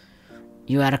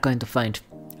 You are going to find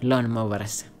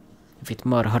lawnmowers with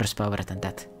more horsepower than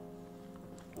that.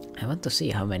 I want to see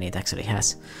how many it actually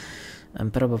has. I'm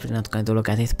probably not going to look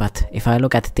at it, but if I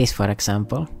look at this for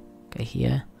example, okay,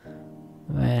 here,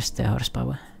 where's the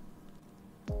horsepower?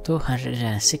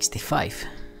 265.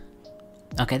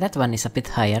 Okay, that one is a bit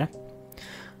higher,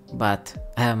 but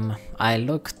I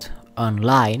looked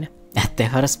online at the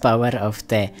horsepower of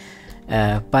the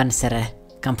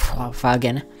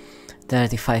Panzerkampfwagen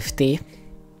 35T.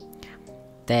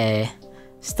 The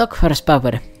stock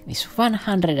horsepower is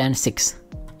 106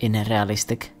 in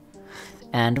realistic,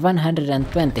 and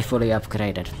 120 fully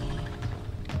upgraded.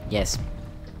 Yes,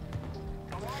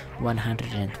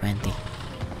 120.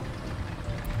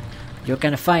 You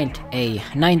can find a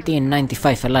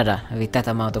 1995 Lada with that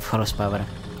amount of horsepower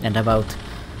and about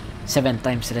 7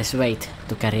 times less weight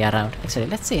to carry around. Actually,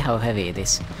 let's see how heavy it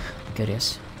is. I'm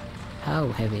curious. How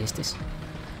heavy is this?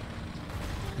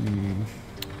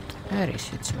 Where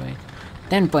is its weight?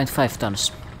 10.5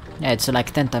 tons. Yeah, it's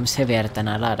like 10 times heavier than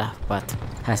a Lada, but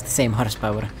has the same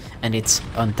horsepower, and it's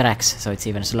on tracks, so it's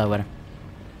even slower.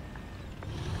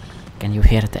 Can you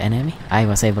hear the enemy? I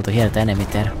was able to hear the enemy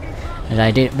there. And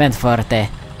I went for the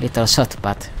little shot,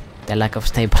 but the lack of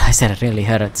stabilizer really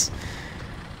hurts.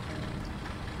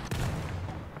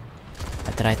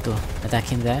 I tried to attack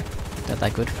him there, thought I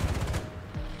could.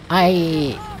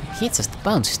 He just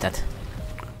bounced that.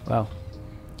 Wow.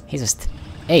 He just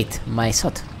ate my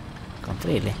shot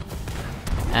completely.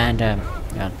 And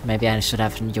yeah, maybe I should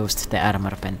have used the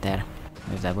armor pen there,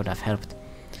 if that would have helped.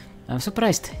 I'm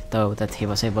surprised though that he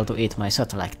was able to eat my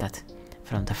shot like that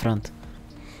from the front.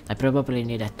 I probably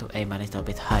needed to aim a little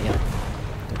bit higher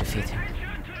to defeat him.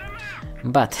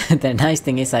 But the nice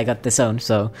thing is I got the zone,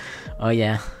 so oh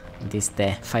yeah, this is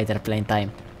the fighter plane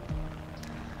time.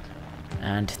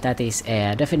 And that is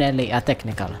definitely a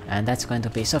technical, and that's going to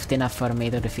be soft enough for me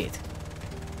to defeat.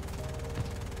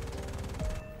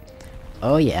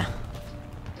 Oh yeah.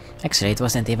 Actually, it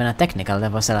wasn't even a technical,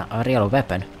 that was a real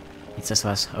weapon. It just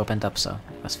was opened up, so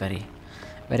it was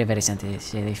very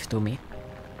sensitive to me.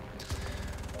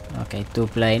 Okay, 2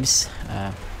 planes.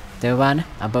 The one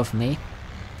above me,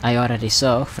 I already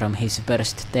saw from his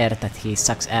burst there that he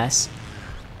sucks ass.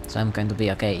 So I'm going to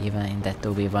be okay even in that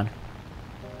 2v1.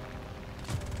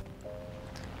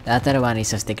 The other one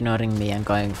is just ignoring me and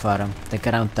going for the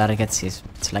ground targets.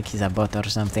 It's like he's a bot or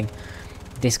something.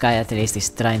 This guy at least is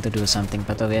trying to do something,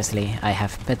 but obviously I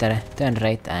have better turn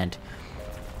rate and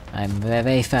I'm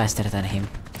way faster than him.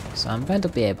 So I'm going to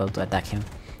be able to attack him.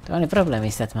 The only problem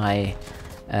is that my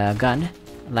gun,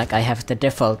 like I have the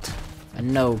default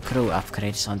no crew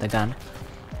upgrades on the gun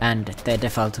and the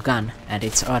default gun, and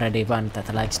it's already one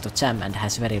that likes to jam and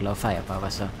has very low firepower,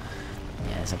 so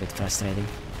yeah, it's a bit frustrating.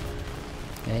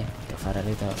 Okay, go for a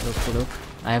little loop.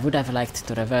 I would have liked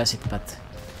to reverse it, but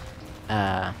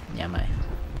yeah, my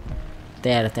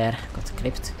tail there got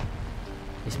clipped.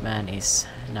 This man is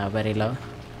now very low.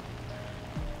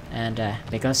 And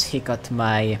because he got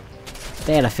my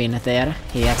tail fin there,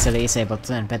 he actually is able to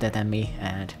turn better than me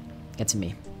and gets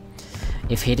me.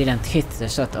 If he didn't hit the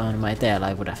shot on my tail,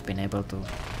 I would have been able to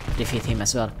defeat him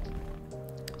as well.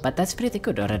 But that's pretty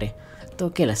good already.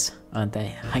 2 kills on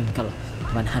the Heinkel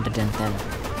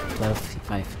 110, 12,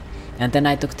 5. And then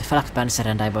I took the flak panzer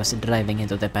and I was driving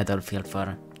into the battlefield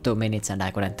for 2 minutes and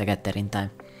I couldn't get there in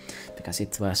time. Because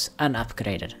it was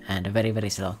unupgraded and very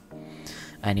slow.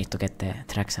 I need to get the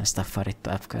tracks and stuff for it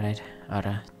to upgrade, or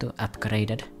to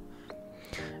upgraded.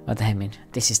 But I mean,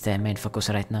 this is the main focus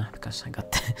right now, because I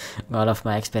got all of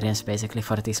my experience basically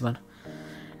for this one.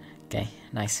 Okay,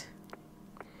 nice.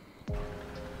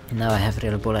 Now I have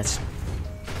real bullets.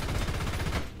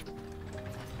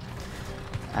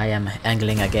 I am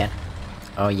angling again.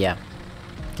 Oh yeah,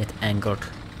 get angled.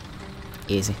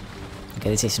 Easy. Okay,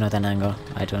 this is not an angle,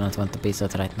 I do not want to be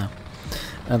shot right now.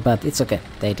 But it's okay,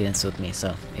 they didn't shoot me,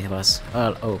 so it was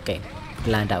all okay.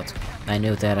 Planned out. I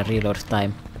knew their reload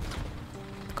time.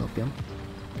 Copium.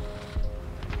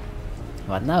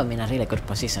 But now I'm in a really good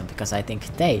position because I think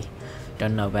they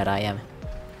don't know where I am.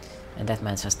 And that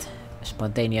man just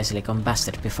spontaneously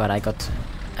combusted before I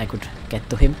could get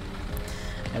to him.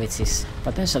 Which is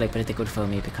potentially pretty good for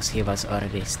me because he was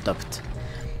already stopped.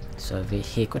 So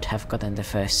he could have gotten the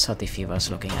first shot if he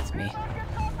was looking at me.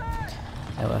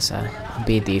 There was a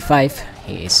BT5,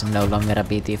 he is no longer a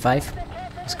BT5.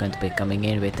 He's going to be coming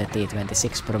in with the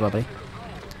T26 probably.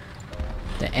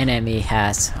 The enemy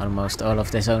has almost all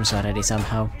of the zones already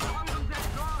somehow.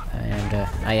 And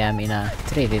I am in a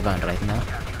 3v1 right now.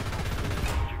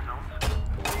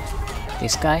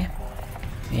 This guy,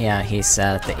 yeah, he's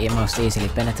the most easily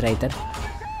penetrated.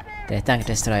 The tank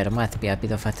destroyer might be a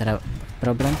bit of a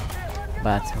problem,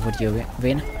 but would you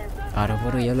win? Or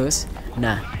would you lose?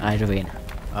 Nah, I'd win.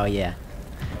 Oh yeah.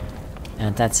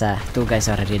 And that's 2 guys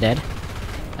already dead.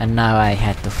 And now I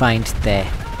had to find the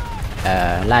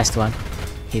last one.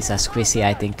 He's a squishy,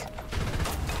 I think.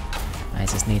 I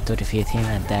just need to defeat him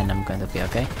and then I'm going to be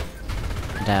okay.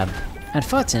 And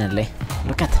unfortunately,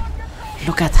 look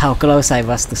at how close I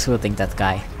was to shooting that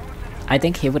guy. I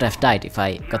think he would have died if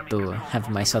I got to have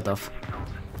my shot off.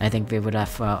 I think we would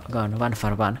have gone 1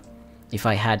 for 1 if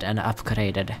I had an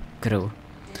upgraded crew.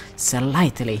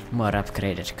 Slightly more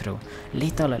upgraded crew.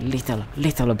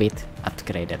 Little bit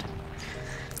upgraded.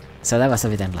 So that was a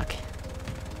bit unlucky.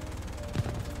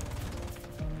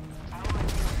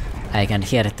 I can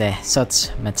hear the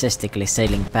shots majestically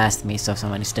sailing past me, so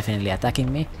someone is definitely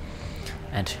attacking me.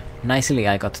 And nicely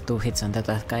I got 2 hits on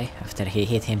that guy after he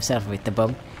hit himself with the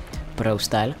bomb. Pro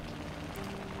style.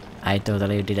 I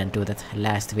totally didn't do that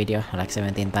last video like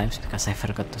 17 times because I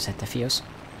forgot to set the fuse.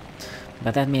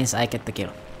 But that means I get the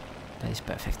kill. That is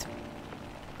perfect.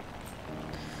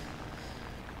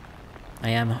 I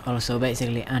am also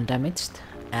basically undamaged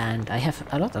and I have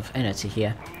a lot of energy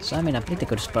here, so I'm in a pretty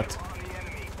good spot.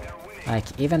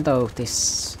 Like, even though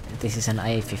this is an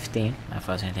A15,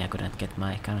 unfortunately I couldn't get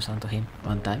my guns onto him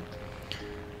on time.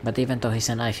 But even though he's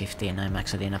an I-15, I'm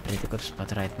actually in a pretty good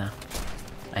spot right now.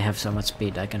 I have so much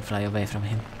speed I can fly away from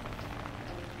him.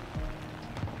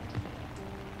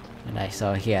 And I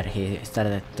saw here he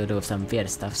started to do some weird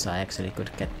stuff, so I actually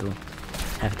could get to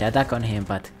have the attack on him,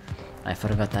 but I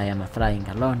forgot I am flying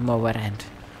a lawnmower and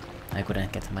I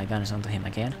couldn't get my guns onto him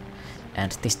again.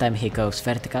 And this time he goes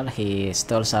vertical, he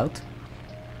stalls out.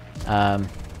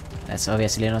 That's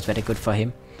obviously not very good for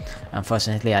him.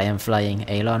 Unfortunately I am flying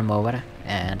a lawnmower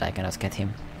and I cannot get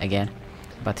him again.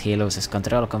 But he loses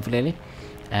control completely.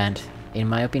 And in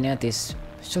my opinion this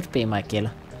should be my kill.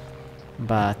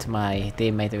 But my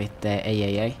teammate with the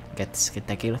AAA gets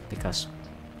the kill because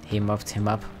he mopped him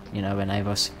up, you know, when I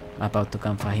was about to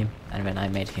come for him, and when I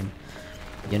made him,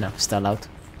 you know, stall out.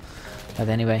 But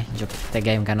anyway, the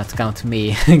game cannot count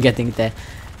me getting the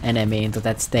enemy into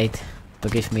that state to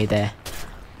give me the,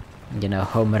 you know,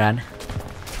 home run.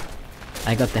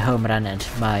 I got the home run and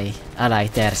my ally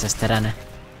there just ran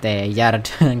the yard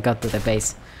and got to the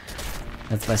base.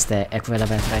 That was the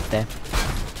equivalent right there.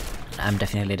 I'm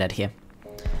definitely dead here.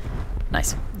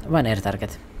 Nice. One air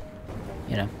target.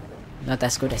 You know, not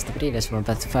as good as the previous one,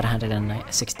 but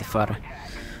 464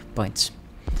 points.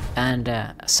 And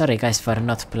sorry guys for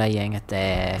not playing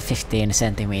the 15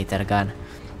 centimeter gun.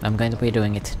 I'm going to be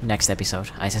doing it next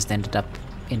episode. I just ended up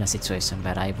in a situation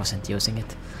where I wasn't using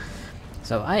it.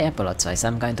 So I apologize,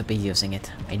 I'm going to be using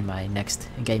it in my next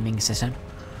gaming session.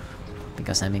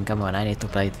 Because I mean, come on, I need to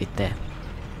play it with the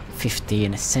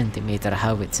 15 centimeter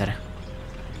howitzer.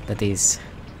 That is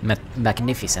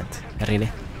magnificent, really.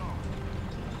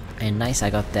 And nice,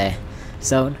 I got the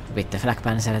zone with the flak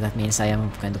panzer, that means I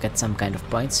am going to get some kind of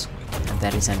points. And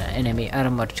there is an enemy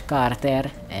armored car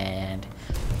there, and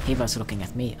he was looking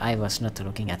at me, I was not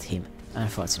looking at him.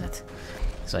 Unfortunate.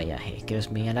 So yeah, he kills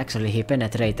me, and actually he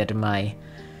penetrated my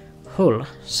hull,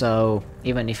 so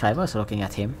even if I was looking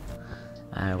at him,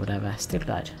 I would have still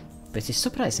died. Which is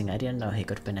surprising, I didn't know he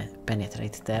could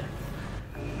penetrate there.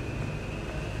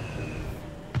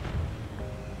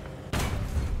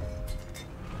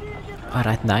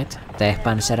 Alright, night. The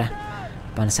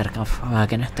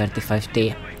Panzerkampfwagen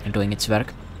 35D doing its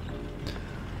work.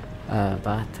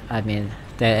 But I mean,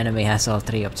 the enemy has all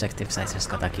 3 objectives, I just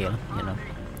got a kill, you know.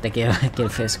 The kill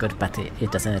feels good, but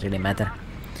it doesn't really matter.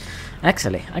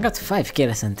 Actually, I got 5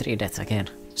 kills and 3 deaths again,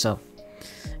 so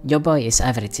your boy is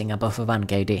averaging above 1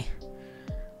 KD.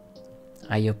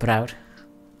 Are you proud?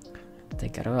 They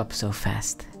grow up so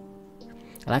fast.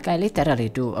 Like, I literally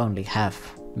do only have,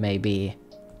 maybe...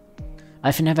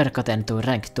 I've never gotten to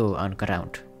rank 2 on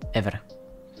ground, ever.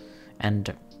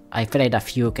 And I played a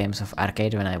few games of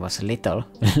arcade when I was little,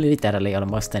 literally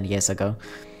almost 10 years ago.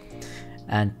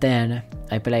 And then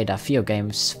I played a few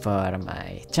games for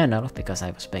my channel, because I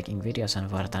was making videos on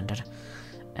War Thunder.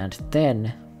 And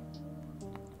then...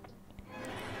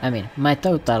 I mean, my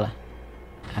total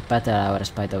battle hours,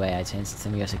 by the way, I changed the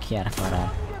music here for...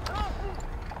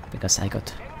 because I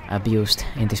got abused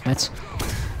in this match.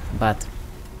 But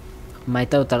my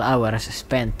total hours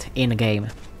spent in-game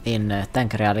in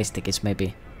Tank Realistic is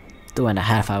maybe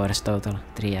 2.5 hours total,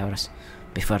 3 hours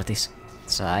before this.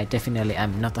 So I definitely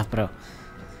am not a pro.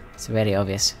 It's very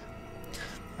obvious.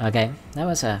 Okay, that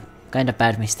was a kind of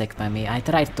bad mistake by me. I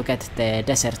tried to get the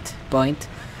desert point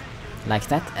like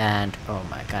that, and oh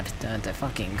my god, turn the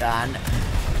fucking gun.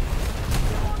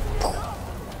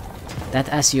 That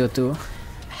SU-2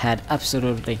 had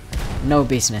absolutely no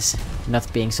business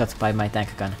not being shot by my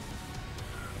tank gun.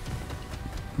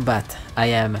 But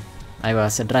I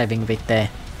was driving with the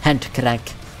hand crank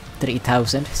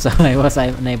 3000, so I was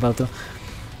unable to.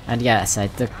 And yes, I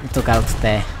took out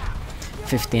the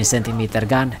 15 centimeter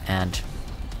gun, and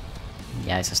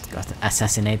yeah, I just got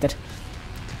assassinated.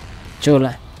 Jul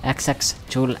XX,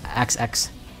 Jul XX,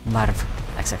 Marv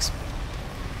XX.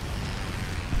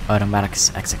 Or Marx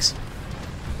XX.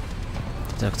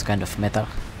 It looks kind of metal.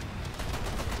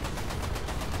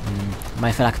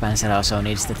 My flak panzer also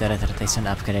needs the turret rotation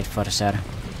upgrade for sure.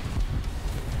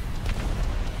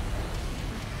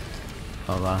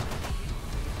 Oh wow.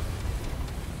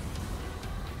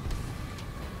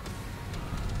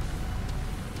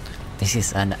 This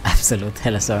is an absolute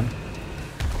hell zone.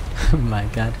 Oh my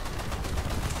god.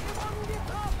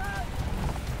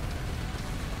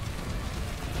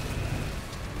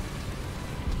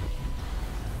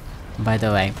 By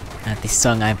the way, this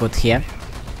song I put here,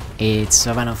 it's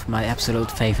one of my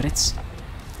absolute favorites.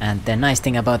 And the nice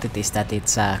thing about it is that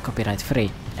it's copyright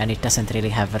free and it doesn't really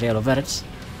have real words.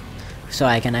 So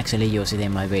I can actually use it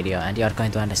in my video and you're going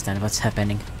to understand what's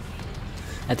happening.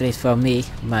 At least for me,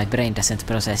 my brain doesn't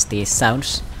process these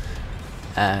sounds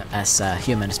as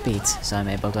human speech, so I'm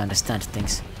able to understand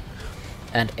things.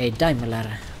 And a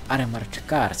Daimler armored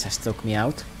car just took me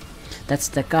out. That's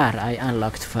the car I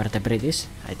unlocked for the British,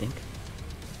 I think.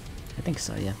 I think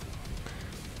so, yeah.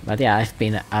 But yeah, I've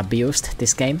been abused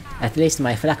this game. At least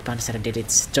my flak panzer did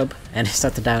its job and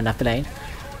shot down a plane.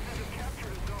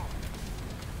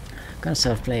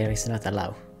 Console player is not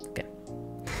allowed. Okay.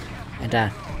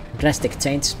 And drastic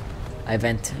change. I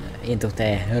went into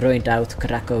the ruined out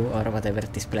Krakow or whatever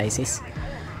this place is.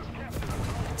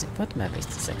 What map is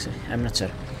this actually? I'm not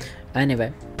sure.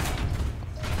 Anyway.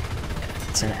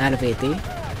 It's an LVT.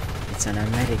 It's an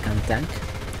American tank.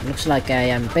 Looks like I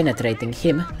am penetrating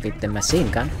him with the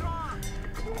machine gun.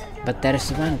 But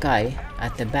there's one guy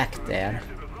at the back there.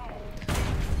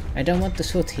 I don't want to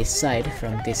shoot his side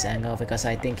from this angle because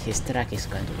I think his track is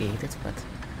going to eat it, but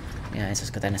yeah, I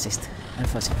just got an assist.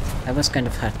 Unfortunate. That was kind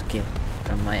of hard to kill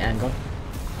from my angle.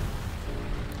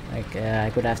 Like, I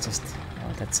could have just...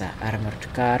 Oh, that's an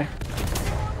armored car.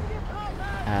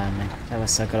 That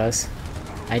was so close.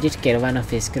 I did kill one of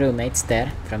his crewmates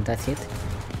there from that hit,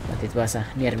 but it was a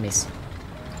near miss.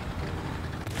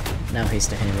 Now he's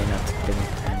definitely not doing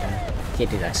it, and he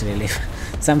did actually live.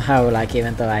 Somehow, like,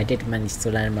 even though I did manage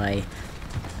to land my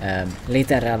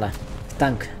literal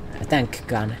tank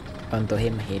gun onto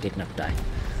him, he did not die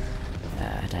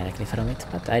directly from it,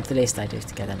 but at least I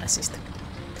did get an assist.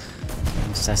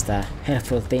 It's just a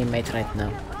helpful teammate right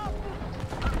now.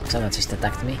 Someone just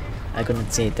attacked me. I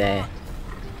couldn't see the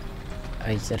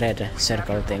red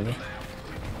circle thingy.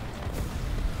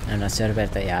 I'm not sure where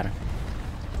they are.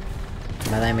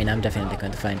 But I mean, I'm definitely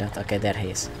going to find out. Okay, there he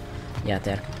is. Yeah,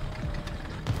 there.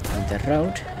 On the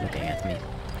road, looking at me.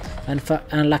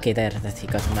 Unlucky there that he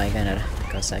got my gunner,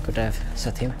 because I could have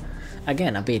shot him.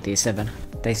 Again, a BT-7.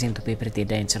 They seem to be pretty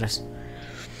dangerous.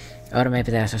 Or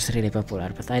maybe they're just really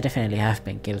popular, but I definitely have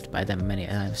been killed by them many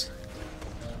times.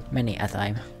 Many a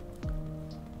time.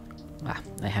 Ah,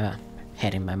 I have a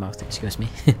hair in my mouth, excuse me.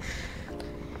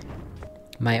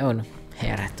 My own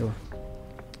hair too.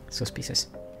 Suspicious.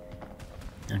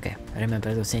 Okay,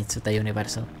 remember to change to the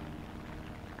universal.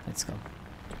 Let's go.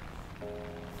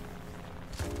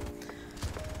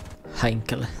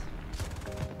 Heinkel.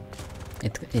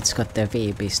 It's got the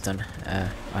V piston,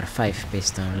 or 5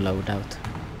 piston loadout.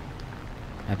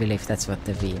 I believe that's what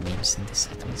the V means in this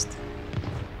at least.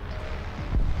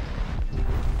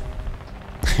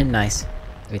 Nice.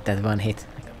 With that one hit,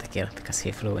 I got the kill because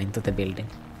he flew into the building.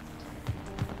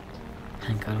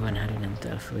 Heinkel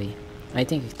 112 V. I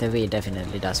think the V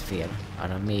definitely does feel,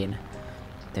 or mean,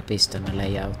 the piston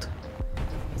layout.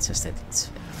 It's just that it's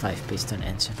 5 piston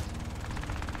engine.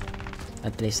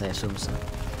 At least I assume so.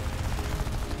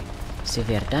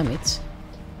 Severe damage.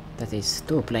 That is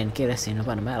 2 plane kills in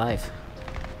one life.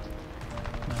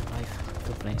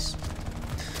 2 planes.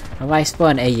 Why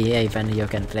spawn AEA when you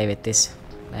can play with this?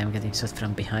 I am getting shot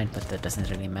from behind, but that doesn't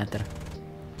really matter.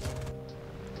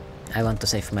 I want to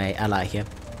save my ally here.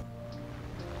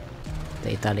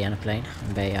 The Italian plane,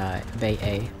 BA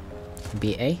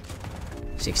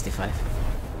 65.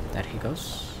 There he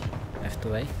goes.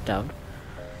 F2A, down.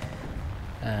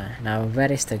 Now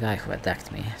where is the guy who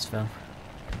attacked me as well?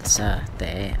 It's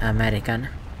the American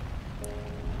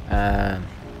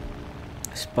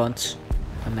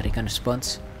American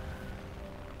spawns.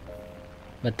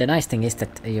 But the nice thing is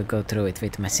that you go through it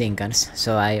with machine guns,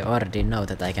 so I already know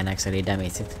that I can actually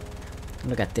damage it.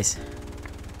 Look at this.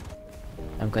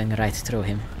 I'm going right through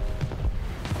him.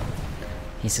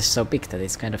 He's just so big that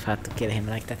it's kind of hard to kill him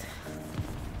like that.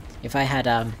 If I had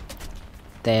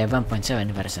the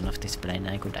 1.7 version of this plane,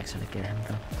 I could actually kill him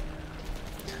though.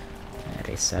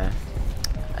 There is an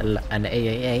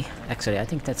AAA. Actually, I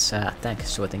think that's a tank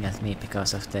shooting at me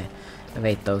because of the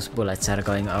weight those bullets are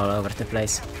going all over the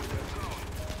place.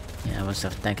 Yeah, was a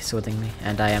tank shooting me,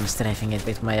 and I am strafing it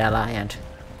with my ally and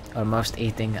almost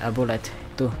eating a bullet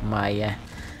to my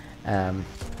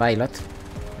pilot,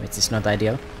 which is not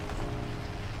ideal.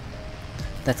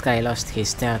 That guy lost his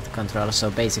stealth control,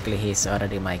 so basically he's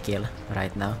already my kill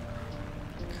right now.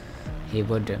 He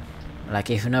would, like,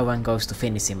 if no one goes to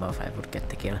finish him off, I would get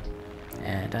the kill.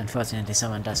 And unfortunately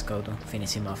someone does go to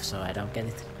finish him off, so I don't get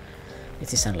it.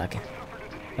 It is unlucky.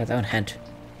 But on hand.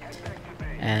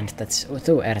 And that's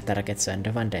 2 air targets and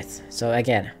 1 death. So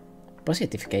again,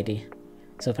 positive KD.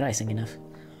 Surprising enough.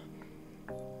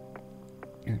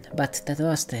 But that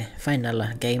was the final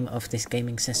game of this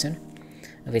gaming session,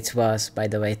 which was, by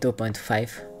the way,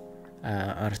 2.5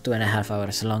 or 2.5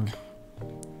 hours long.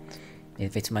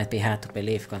 Which might be hard to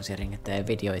believe considering the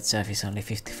video itself is only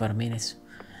 54 minutes.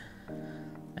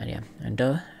 And yeah, and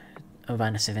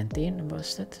 117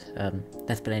 was that.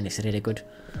 That plane is really good.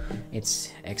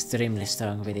 It's extremely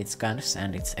strong with its guns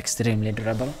and it's extremely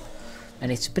durable.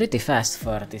 And it's pretty fast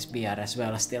for this BR as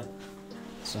well still.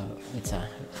 So it's a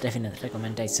definite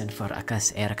recommendation for a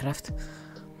class aircraft.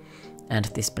 And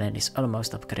this plane is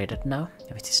almost upgraded now,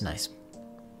 which is nice.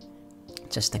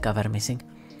 Just the cover missing.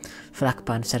 Flak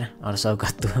Panzer also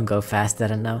got to go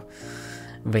faster now,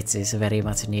 which is very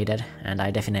much needed, and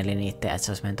I definitely need the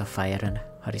adjustment of fire and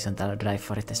horizontal drive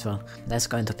for it as well. That's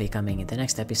going to be coming in the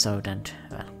next episode, and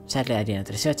well, sadly I didn't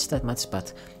research that much,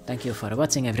 but thank you for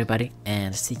watching everybody,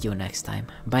 and see you next time.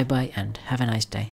 Bye bye and have a nice day.